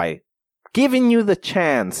now by giving you the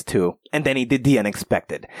chance to. And then he did the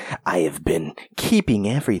unexpected. I have been keeping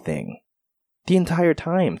everything. the entire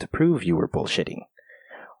time to prove you were bullshitting.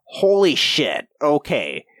 Holy shit.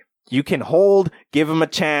 Okay. You can hold, give him a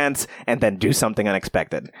chance, and then do something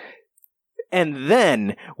unexpected. And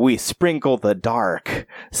then we sprinkle the dark.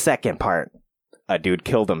 Second part. A dude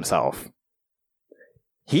killed himself.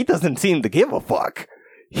 He doesn't seem to give a fuck.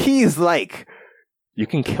 He's like, you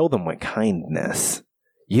can kill them with kindness.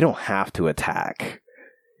 You don't have to attack.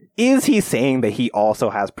 Is he saying that he also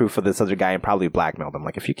has proof of this other guy and probably blackmailed him?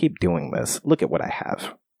 Like, if you keep doing this, look at what I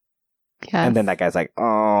have. Yes. And then that guy's like,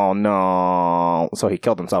 oh no. So he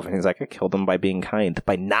killed himself, and he's like, I killed him by being kind,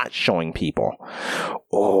 by not showing people.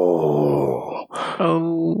 Oh.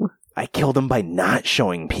 I killed him by not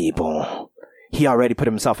showing people. He already put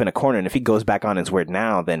himself in a corner, and if he goes back on his word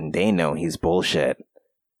now, then they know he's bullshit.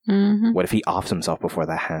 Mm-hmm. What if he offs himself before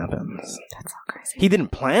that happens? That's all crazy. He didn't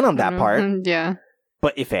plan on that part. Yeah.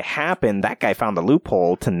 But if it happened, that guy found a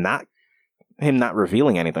loophole to not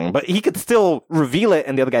revealing anything. But he could still reveal it,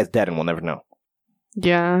 and the other guy's dead, and we'll never know.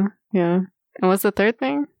 Yeah. And what's the third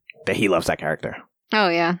thing? That he loves that character. Oh,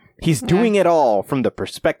 yeah. He's doing it all from the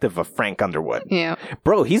perspective of Frank Underwood. Yeah.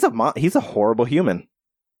 Bro, he's a horrible human.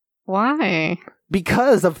 Why?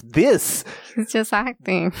 Because of this. He's just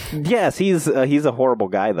acting. Yes, he's a horrible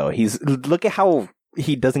guy, though. Look at how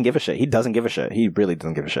he doesn't give a shit. He doesn't give a shit. He really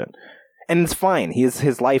doesn't give a shit. And it's fine.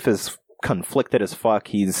 His life is conflicted as fuck.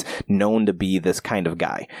 He's known to be this kind of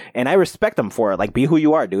guy. And I respect him for it. Like, be who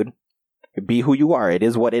you are, dude. Be who you are. It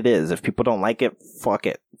is what it is. If people don't like it. Fuck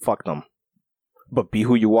them. But be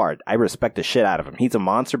who you are. I respect the shit out of him. He's a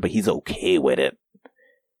monster, but he's okay with it.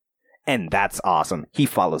 And that's awesome. He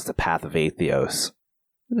follows the path of Atheos.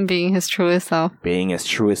 Being his truest self. Being his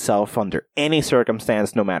truest self under any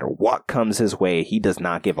circumstance, no matter what comes his way, he does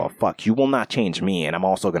not give a fuck. You will not change me, and I'm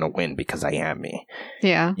also going to win because I am me.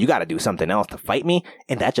 Yeah. You got to do something else to fight me,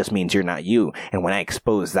 and that just means you're not you. And when I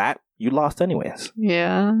expose that, you lost anyways.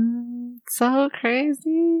 Yeah. So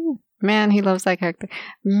crazy. Man, he loves that character.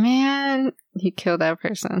 Man, he killed that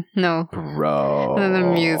person. No. Bro. And then the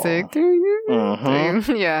music.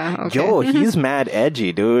 Mm-hmm. Yeah. Okay. Yo, he's mad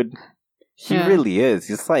edgy, dude. He Yeah. really is.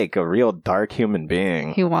 He's like a real dark human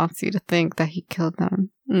being. He wants you to think that he killed them.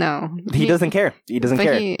 No. He doesn't care. He doesn't but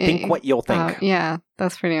care. he- Think what you'll think. Yeah,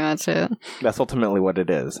 that's pretty much it. That's ultimately what it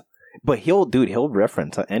is. But he'll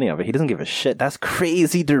reference any of it. He doesn't give a shit. That's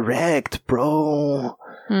crazy direct, bro.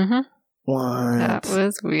 Mm-hmm. What? That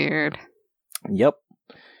was weird. Yep.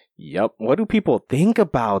 What do people think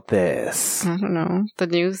about this? I don't know. The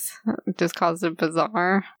news just calls it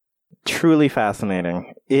bizarre. Truly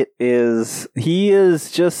fascinating. It is. He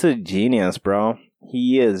is just a genius, bro.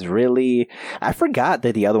 He is really. I forgot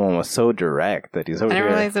that the other one was so direct that he's over I here.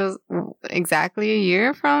 didn't realize it was exactly a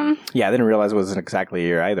year from. Yeah, I didn't realize it wasn't exactly a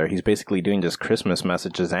year either. He's basically doing just Christmas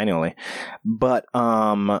messages annually. But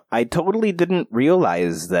I totally didn't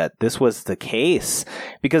realize that this was the case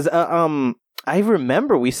because I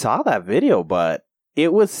remember we saw that video, but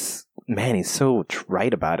it was, man, he's so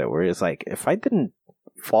right about it. Where it's like, if I didn't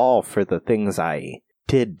fall for the things I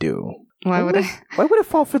did do, Why would I? Why would I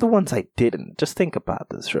fall for the ones I didn't? Just think about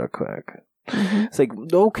this real quick. Mm-hmm. It's like,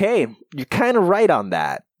 okay, you're kind of right on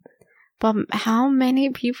that. But how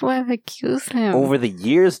many people have accused him? Over the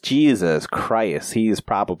years, Jesus Christ, he's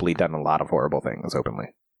probably done a lot of horrible things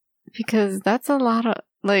openly. Because that's a lot of,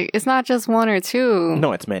 like, it's not just one or two.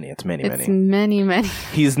 No, it's many. It's many. It's many.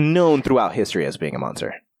 He's known throughout history as being a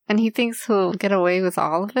monster. And he thinks he'll get away with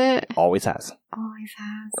all of it? Always has.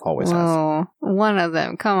 Always has. One of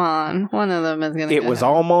them. Come on. One of them is going to It was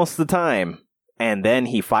almost the time. And then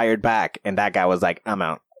he fired back. And that guy was like, I'm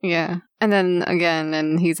out. Yeah. And then again,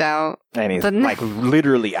 and he's out. And he's like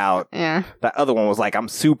literally out. Yeah. That other one was like, I'm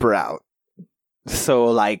super out. So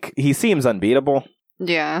like, he seems unbeatable.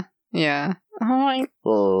 Yeah. Oh my.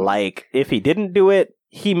 Like, if he didn't do it,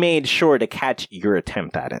 he made sure to catch your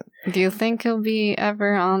attempt at it. Do you think he'll be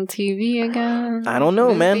ever on TV again? I don't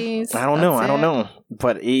know, Movies? man. I don't know.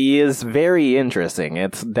 But he is very interesting.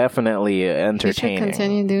 It's definitely entertaining. He should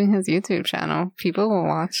continue doing his YouTube channel. People will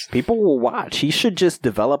watch. People will watch. He should just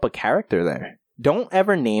develop a character there. Don't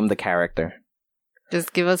ever name the character.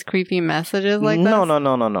 Just give us creepy messages like that?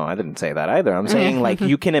 No. I didn't say that either. I'm saying, like,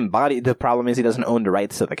 you can embody... The problem is he doesn't own the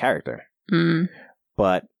rights to the character. Mm.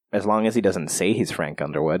 But as long as he doesn't say he's Frank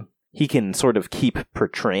Underwood, he can sort of keep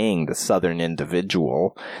portraying the Southern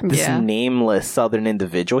individual. This nameless Southern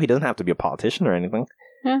individual. He doesn't have to be a politician or anything.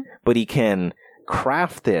 Yeah. But he can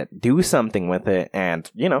craft it, do something with it, and,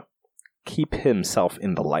 keep himself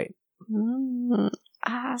in the light.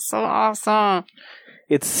 So awesome.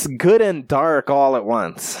 It's good and dark all at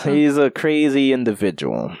once. He's a crazy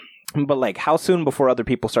individual. But, like, how soon before other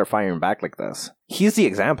people start firing back like this? He's the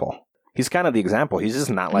example. He's kind of the example. He's just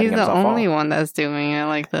not letting himself fall. He's the only one that's doing it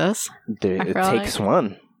like this. It takes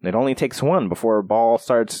one. It only takes one before a ball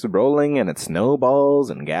starts rolling and it snowballs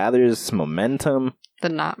and gathers momentum. The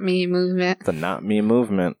not me movement. The not me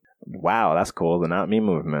movement. Wow, that's cool. The not me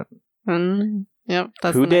movement. Yep.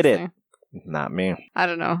 That's Who did it? name. Not me. I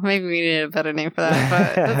don't know. Maybe we need a better name for that,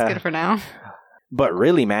 but that's good for now. But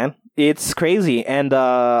really, man, it's crazy. And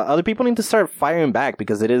other people need to start firing back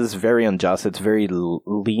because it is very unjust. It's very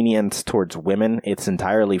lenient towards women. It's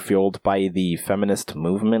entirely fueled by the feminist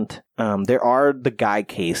movement. There are the guy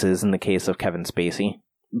cases in the case of Kevin Spacey.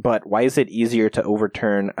 But why is it easier to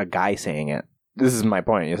overturn a guy saying it? This is my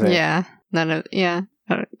point, you see? Yeah. I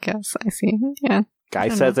guess I see. Yeah. Guy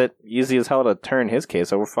says it, easy as hell to turn his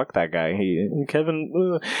case over. Fuck that guy.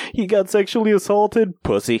 Kevin, he got sexually assaulted.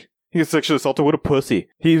 Pussy. He was sexually assaulted with a pussy.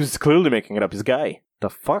 He was clearly making it up. His guy. The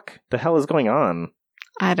fuck? The hell is going on?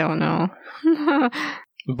 I don't know.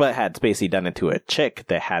 But had Spacey done it to a chick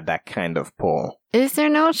that had that kind of pull? Is there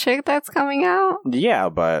no chick that's coming out? Yeah,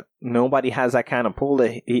 but nobody has that kind of pull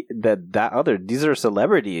these are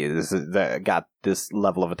celebrities that got this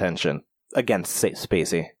level of attention against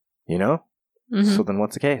Spacey. You know? Mm-hmm. So then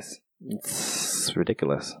what's the case? It's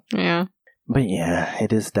ridiculous. Yeah. But yeah,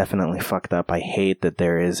 it is definitely fucked up. I hate that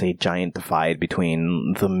there is a giant divide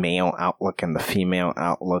between the male outlook and the female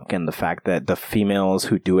outlook, and the fact that the females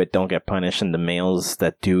who do it don't get punished and the males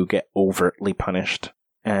that do get overtly punished.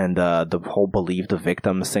 And the whole believe the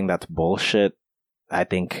victims thing, that's bullshit. I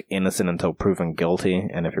think innocent until proven guilty,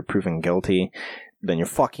 and if you're proven guilty, then you're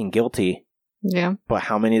fucking guilty. Yeah. But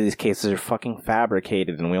how many of these cases are fucking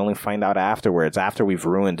fabricated and we only find out afterwards, after we've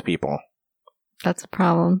ruined people? That's a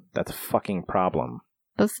problem. That's a fucking problem.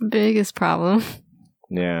 That's the biggest problem.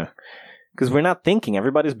 Yeah. Because we're not thinking.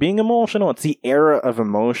 Everybody's being emotional. It's the era of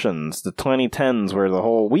emotions. The 2010s where the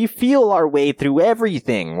whole, we feel our way through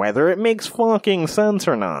everything, whether it makes fucking sense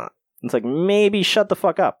or not. It's like, maybe shut the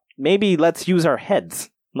fuck up. Maybe let's use our heads,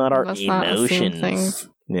 not our emotions.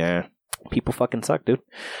 Yeah. People fucking suck, dude.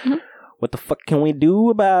 Mm-hmm. What the fuck can we do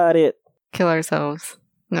about it? Kill ourselves.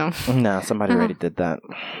 No. Nah, somebody already did that.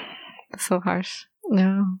 So harsh.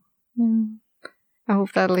 No. I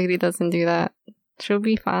hope that lady doesn't do that. She'll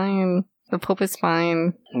be fine. The Pope is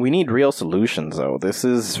fine. We need real solutions, though. This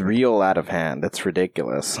is real out of hand. It's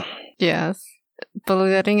ridiculous. Yes. But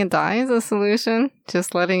letting it die is a solution?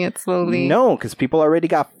 Just letting it slowly... No, because people already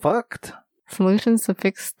got fucked. Solutions to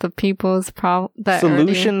fix the people's problem.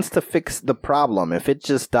 Solutions to fix the problem. If it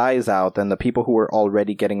just dies out, then the people who were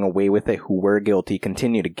already getting away with it, who were guilty,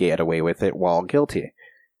 continue to get away with it while guilty.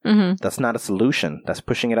 Mm-hmm. That's not a solution. That's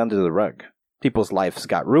pushing it under the rug. People's lives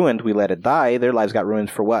got ruined. We let it die. Their lives got ruined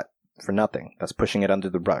for what? For nothing. That's pushing it under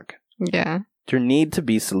the rug. Yeah. There need to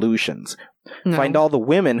be solutions. No. Find all the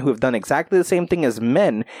women who have done exactly the same thing as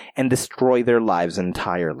men and destroy their lives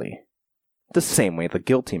entirely. The same way the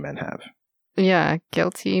guilty men have. Yeah,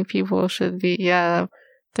 guilty people should be... Yeah,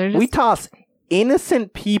 they're just... We toss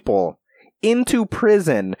innocent people into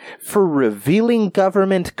prison for revealing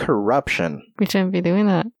government corruption. We shouldn't be doing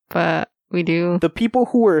that, but we do. The people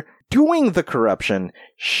who are doing the corruption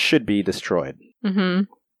should be destroyed.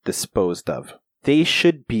 Mm-hmm. Disposed of. They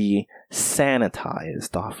should be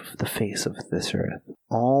sanitized off of the face of this earth.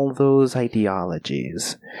 All those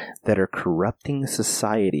ideologies that are corrupting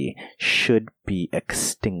society should be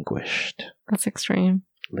extinguished. That's extreme.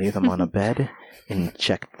 Lay them on a bed,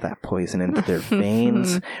 inject that poison into their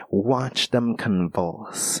veins, watch them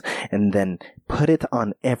convulse, and then put it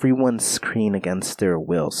on everyone's screen against their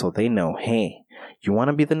will so they know, hey, you want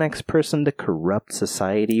to be the next person to corrupt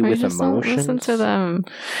society with emotions? Don't listen to them.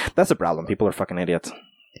 That's a problem. People are fucking idiots.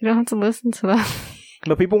 You don't have to listen to them.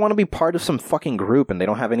 But people want to be part of some fucking group and they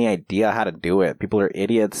don't have any idea how to do it. People are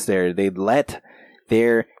idiots. They let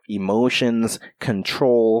their emotions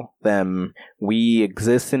control them. We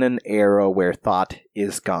exist in an era where thought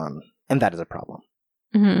is gone. And that is a problem.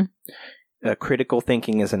 Mm-hmm. Critical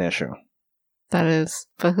thinking is an issue. That is.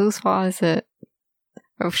 But whose fault is it?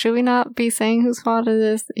 Or should we not be saying whose fault it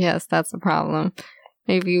is? Yes, that's a problem.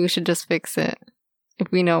 Maybe we should just fix it.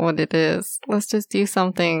 If we know what it is. Let's just do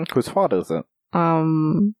something. Whose fault is it?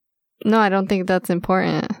 No, I don't think that's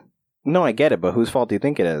important. No, I get it, but whose fault do you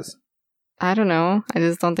think it is? I don't know. I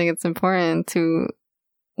just don't think it's important to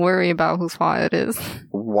worry about whose fault it is.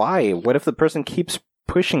 Why? What if the person keeps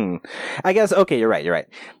pushing? I guess, okay, you're right.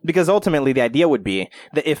 Because ultimately the idea would be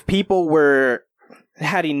that if people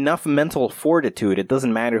had enough mental fortitude, it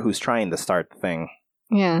doesn't matter who's trying to start the thing.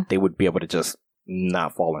 Yeah. They would be able to just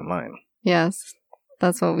not fall in line. Yes.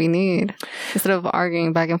 That's what we need. Instead of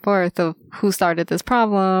arguing back and forth of who started this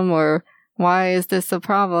problem or why is this a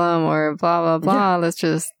problem or blah, blah, blah. Yeah. Let's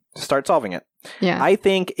just Start solving it. Yeah. I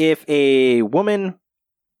think if a woman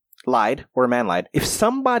lied or a man lied, if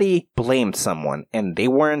somebody blamed someone and they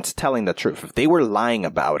weren't telling the truth, if they were lying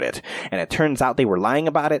about it, and it turns out they were lying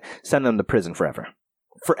about it, send them to prison forever.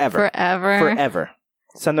 Forever.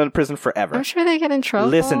 Send them to prison forever. I'm sure they get in trouble.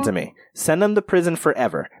 Listen to me. Send them to prison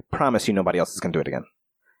forever. Promise you nobody else is going to do it again.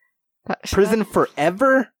 Prison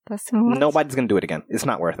forever? That's too much. Nobody's going to do it again. It's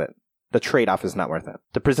not worth it. The trade-off is not worth it.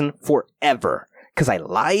 The prison forever. Because I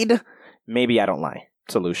lied? Maybe I don't lie.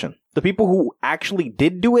 Solution. The people who actually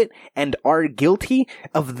did do it and are guilty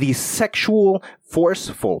of the sexual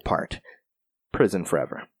forceful part. Prison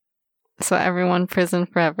forever. So everyone prison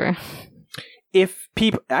forever. If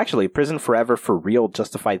people... Actually, prison forever for real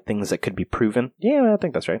justified things that could be proven. Yeah, I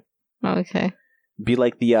think that's right. Okay. Be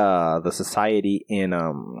like the society in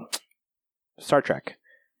Star Trek.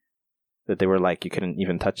 That they were like, you couldn't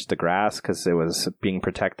even touch the grass because it was being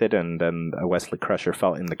protected, and then a Wesley Crusher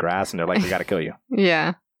fell in the grass, and they're like, we gotta kill you.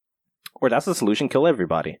 Yeah. Or that's the solution, kill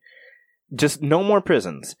everybody. Just no more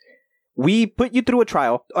prisons. We put you through a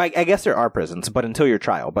trial. I guess there are prisons, but until your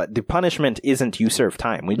trial. But the punishment isn't you serve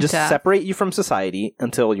time. We just separate you from society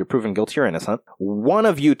until you're proven guilty or innocent. One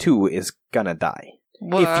of you two is gonna die.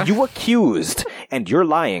 If you accused and you're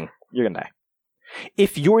lying, you're gonna die.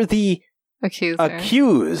 If you're the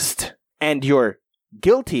accused and you're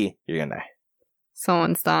guilty, you're gonna die.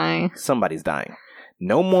 Someone's dying. Somebody's dying.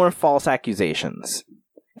 No more false accusations.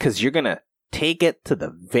 Because you're gonna take it to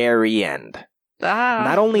the very end.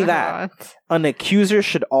 Not only that, an accuser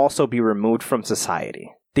should also be removed from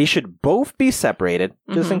society. They should both be separated,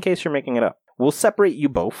 just in case you're making it up. We'll separate you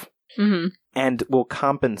both, and we'll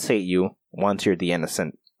compensate you once you're the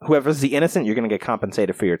innocent. Whoever's the innocent, you're going to get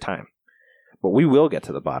compensated for your time. But we will get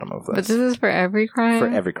to the bottom of this. But this is for every crime? For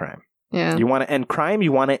every crime. Yeah. You want to end crime?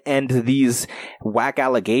 You want to end these whack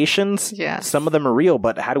allegations? Yeah. Some of them are real,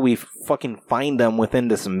 but how do we fucking find them within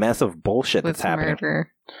this mess of bullshit that's happening?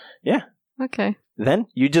 Murder. Yeah. Okay. Then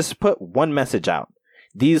you just put one message out.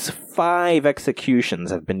 These 5 executions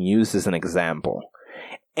have been used as an example.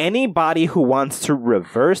 Anybody who wants to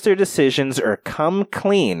reverse their decisions or come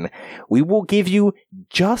clean, we will give you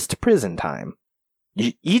just prison time.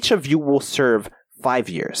 Each of you will serve 5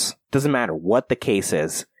 years. Doesn't matter what the case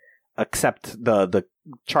is, except the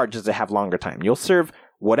charges that have longer time. You'll serve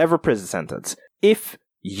whatever prison sentence. If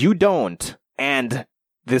you don't, and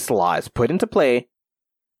this law is put into play,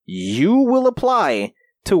 you will apply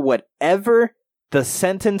to whatever the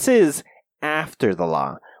sentence is after the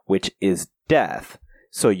law, which is death.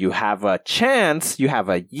 So you have a chance, you have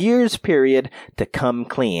a year's period to come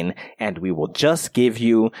clean, and we will just give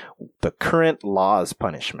you the current law's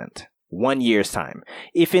punishment. 1 year's time.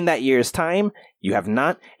 If in that year's time you have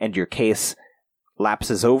not, and your case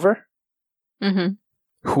lapses over,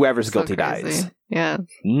 whoever's guilty dies. Yeah.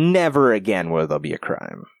 Never again will there be a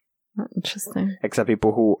crime. Interesting. Except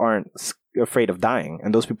people who aren't afraid of dying,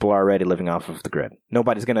 and those people are already living off of the grid.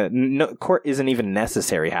 Nobody's gonna... court isn't even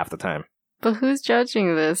necessary half the time. But who's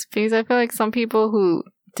judging this? Because I feel like some people who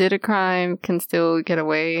did a crime can still get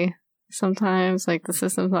away sometimes. Like, the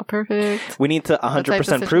system's not perfect. We need to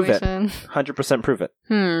 100% prove it. 100% prove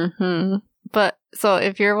it. But, so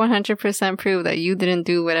if you're 100% prove that you didn't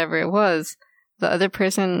do whatever it was, the other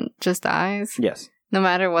person just dies? Yes. No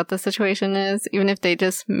matter what the situation is, even if they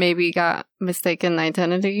just maybe got mistaken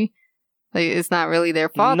identity, like, it's not really their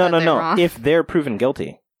fault. No. Wrong. If they're proven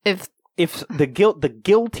guilty. If the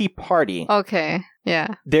guilty party. Okay.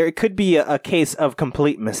 Yeah. There could be a case of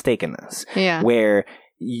complete mistakenness. Yeah. Where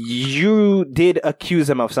you did accuse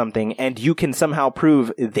them of something, and you can somehow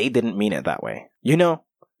prove they didn't mean it that way. You know,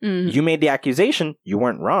 you made the accusation, you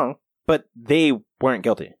weren't wrong, but they weren't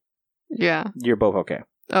guilty. Yeah. You're both okay.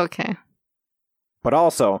 Okay. But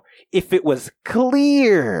also, if it was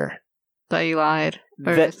clear that you lied,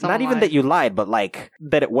 that not even that you lied, but like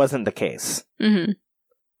that it wasn't the case.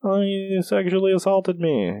 Oh, you sexually assaulted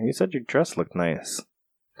me. You said your dress looked nice.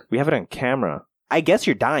 We have it on camera. I guess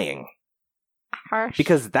you're dying. Harsh.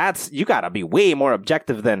 Because you gotta be way more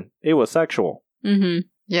objective than it was sexual.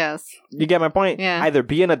 Yes. You get my point? Yeah. Either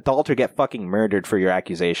be an adult or get fucking murdered for your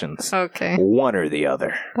accusations. Okay. One or the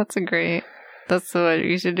other. That's what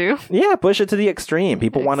you should do. Yeah, push it to the extreme.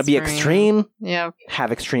 People want to be extreme. Yeah.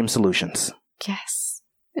 Have extreme solutions. Yes.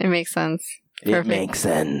 It makes sense. Perfect. It makes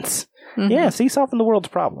sense. Yeah, see, solving the world's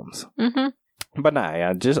problems. But nah,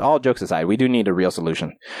 yeah, just all jokes aside, we do need a real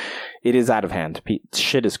solution. It is out of hand.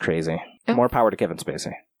 Shit is crazy. More power to Kevin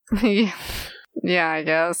Spacey. Yeah, I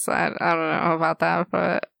guess. I don't know about that,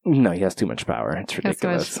 but... No, he has too much power. It's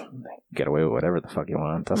ridiculous. Get away with whatever the fuck you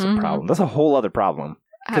want. That's a problem. That's a whole other problem.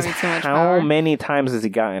 having too much how power. many times has he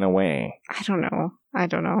gotten away? I don't know.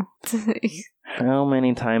 How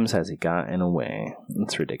many times has he gotten away?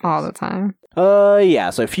 It's ridiculous. All the time. Yeah,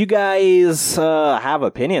 so if you guys have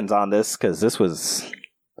opinions on this, because this was...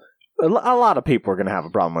 A lot of people are going to have a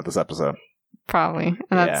problem with this episode. Probably.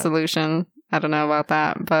 And that solution, I don't know about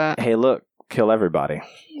that, but... Hey, look, kill everybody.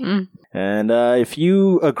 And if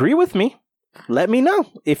you agree with me, let me know.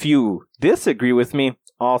 If you disagree with me,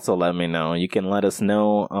 also let me know. You can let us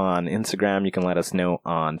know on Instagram. You can let us know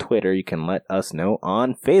on Twitter. You can let us know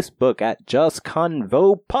on Facebook at Just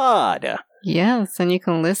Convo Pod. Yes, and you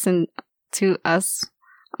can listen to us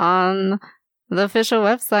on the official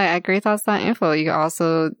website at greatthoughts.info. You can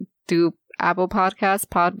also do Apple Podcasts,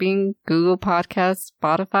 Podbean, Google Podcasts,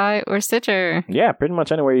 Spotify, or Stitcher. Yeah, pretty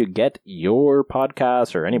much anywhere you get your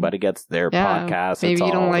podcast or anybody gets their podcast. Maybe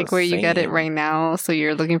you don't like where you get it right now, so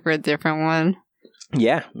you're looking for a different one.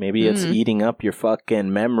 Yeah, maybe it's eating up your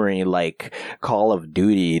fucking memory like Call of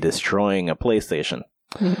Duty destroying a PlayStation.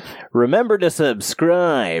 Remember to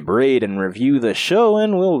subscribe, rate, and review the show,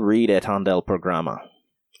 and we'll read it on Del Programa.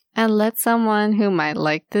 And let someone who might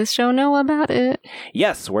like this show know about it.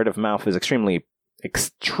 Yes, word of mouth is extremely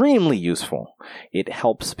useful. It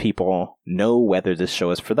helps people know whether this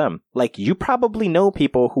show is for them. Like, you probably know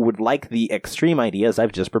people who would like the extreme ideas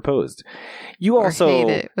I've just proposed. You also hate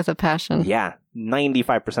it with a passion. Yeah,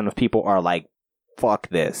 95% of people are like, fuck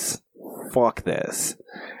this. Fuck this.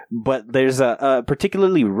 But there's a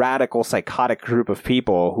particularly radical, psychotic group of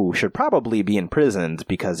people who should probably be imprisoned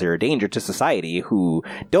because they're a danger to society, who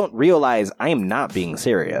don't realize I'm not being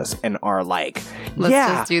serious and are like, let's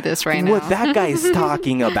just do this right now. What that guy's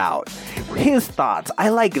talking about. His thoughts. I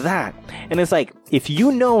like that. And it's like, if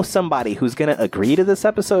you know somebody who's going to agree to this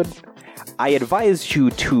episode, I advise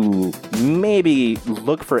you to maybe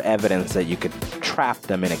look for evidence that you could trap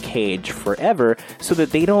them in a cage forever so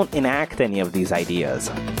that they don't enact any of these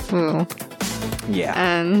ideas. Ooh. Yeah.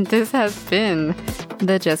 And this has been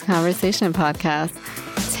the Just Conversation podcast.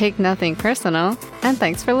 Take nothing personal, and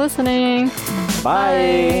thanks for listening.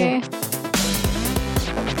 Bye. Bye.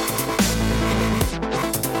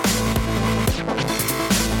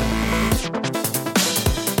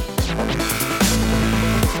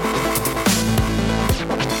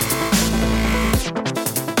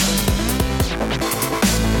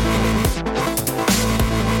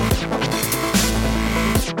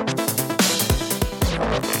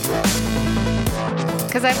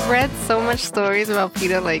 Because I've read so much stories about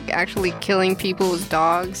PETA, like, actually killing people's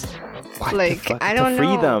dogs. What like, the fuck? I don't to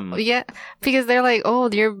free know. them. Yeah, because they're like, oh,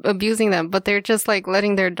 you're abusing them, but they're just, like,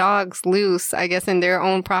 letting their dogs loose, I guess, in their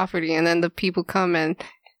own property, and then the people come and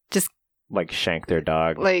just... Like, shank their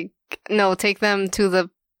dog. Like, no, take them to the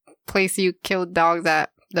place you killed dogs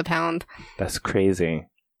at, the pound. That's crazy.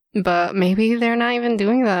 But maybe they're not even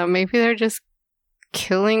doing that. Maybe they're just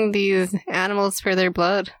killing these animals for their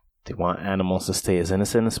blood. They want animals to stay as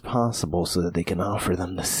innocent as possible so that they can offer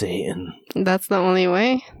them to Satan. That's the only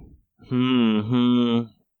way?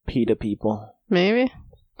 PETA people. Maybe.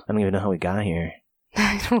 I don't even know how we got here.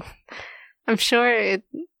 I'm sure it...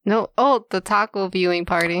 No. Oh, the taco viewing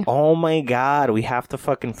party. Oh my god, we have to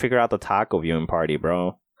fucking figure out the taco viewing party,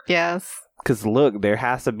 bro. Yes. Because look, there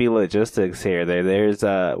has to be logistics here. There's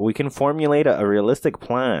we can formulate a realistic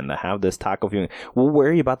plan to have this taco viewing. We'll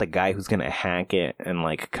worry about the guy who's gonna hack it and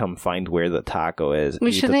like come find where the taco is.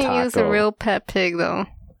 We shouldn't use a real pet pig though.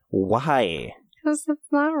 Why? Because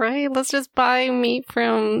it's not right. Let's just buy meat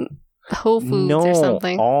from Whole Foods or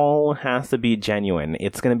something. All has to be genuine.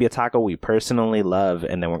 It's gonna be a taco we personally love,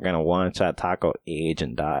 and then we're gonna watch that taco age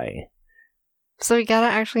and die. So we gotta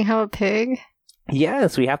actually have a pig?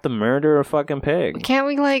 Yes, we have to murder a fucking pig. Can't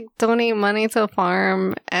we, like, donate money to a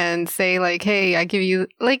farm and say, like, hey, I give you,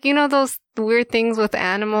 like, you know those weird things with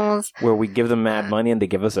animals? Where we give them mad money and they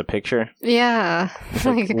give us a picture? Yeah.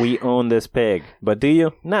 Like, we own this pig. But do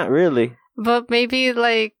you? Not really. But maybe,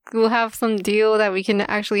 like, we'll have some deal that we can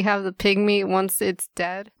actually have the pig meat once it's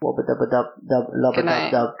dead. Good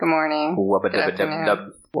night. Good morning. Good afternoon.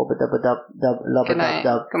 Good night.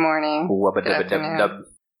 Good morning. Good afternoon.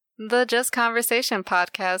 The Just Conversation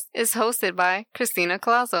podcast is hosted by Christina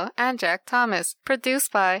Colazo and Jack Thomas,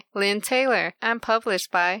 produced by Lynn Taylor, and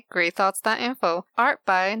published by GreatThoughts.info, art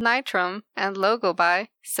by Nitrum, and logo by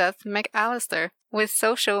Seth McAllister, with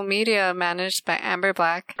social media managed by Amber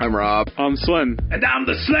Black. I'm Rob. I'm Slim. And I'm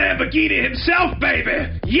the Slamborghini himself,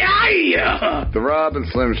 baby! Yeah! The Rob and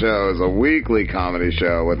Slim Show is a weekly comedy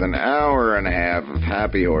show with an hour and a half of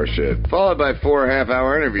happy horseshit, followed by 4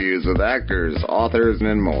 half-hour interviews with actors, authors,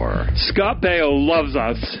 and more. Scott Baio loves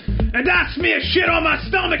us. And I smear shit on my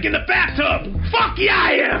stomach in the bathtub! Fuck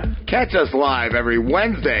yeah! Catch us live every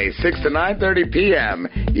Wednesday, 6 to 9:30 p.m.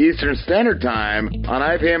 Eastern Standard Time on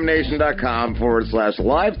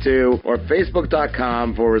IPMNation.com/live2 or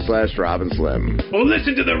Facebook.com/Rob and Slim. Or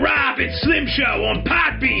listen to the Rob and Slim Show on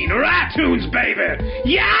Podbean or iTunes, baby.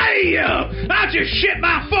 Yeah! I'll just shit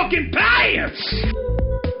my fucking pants!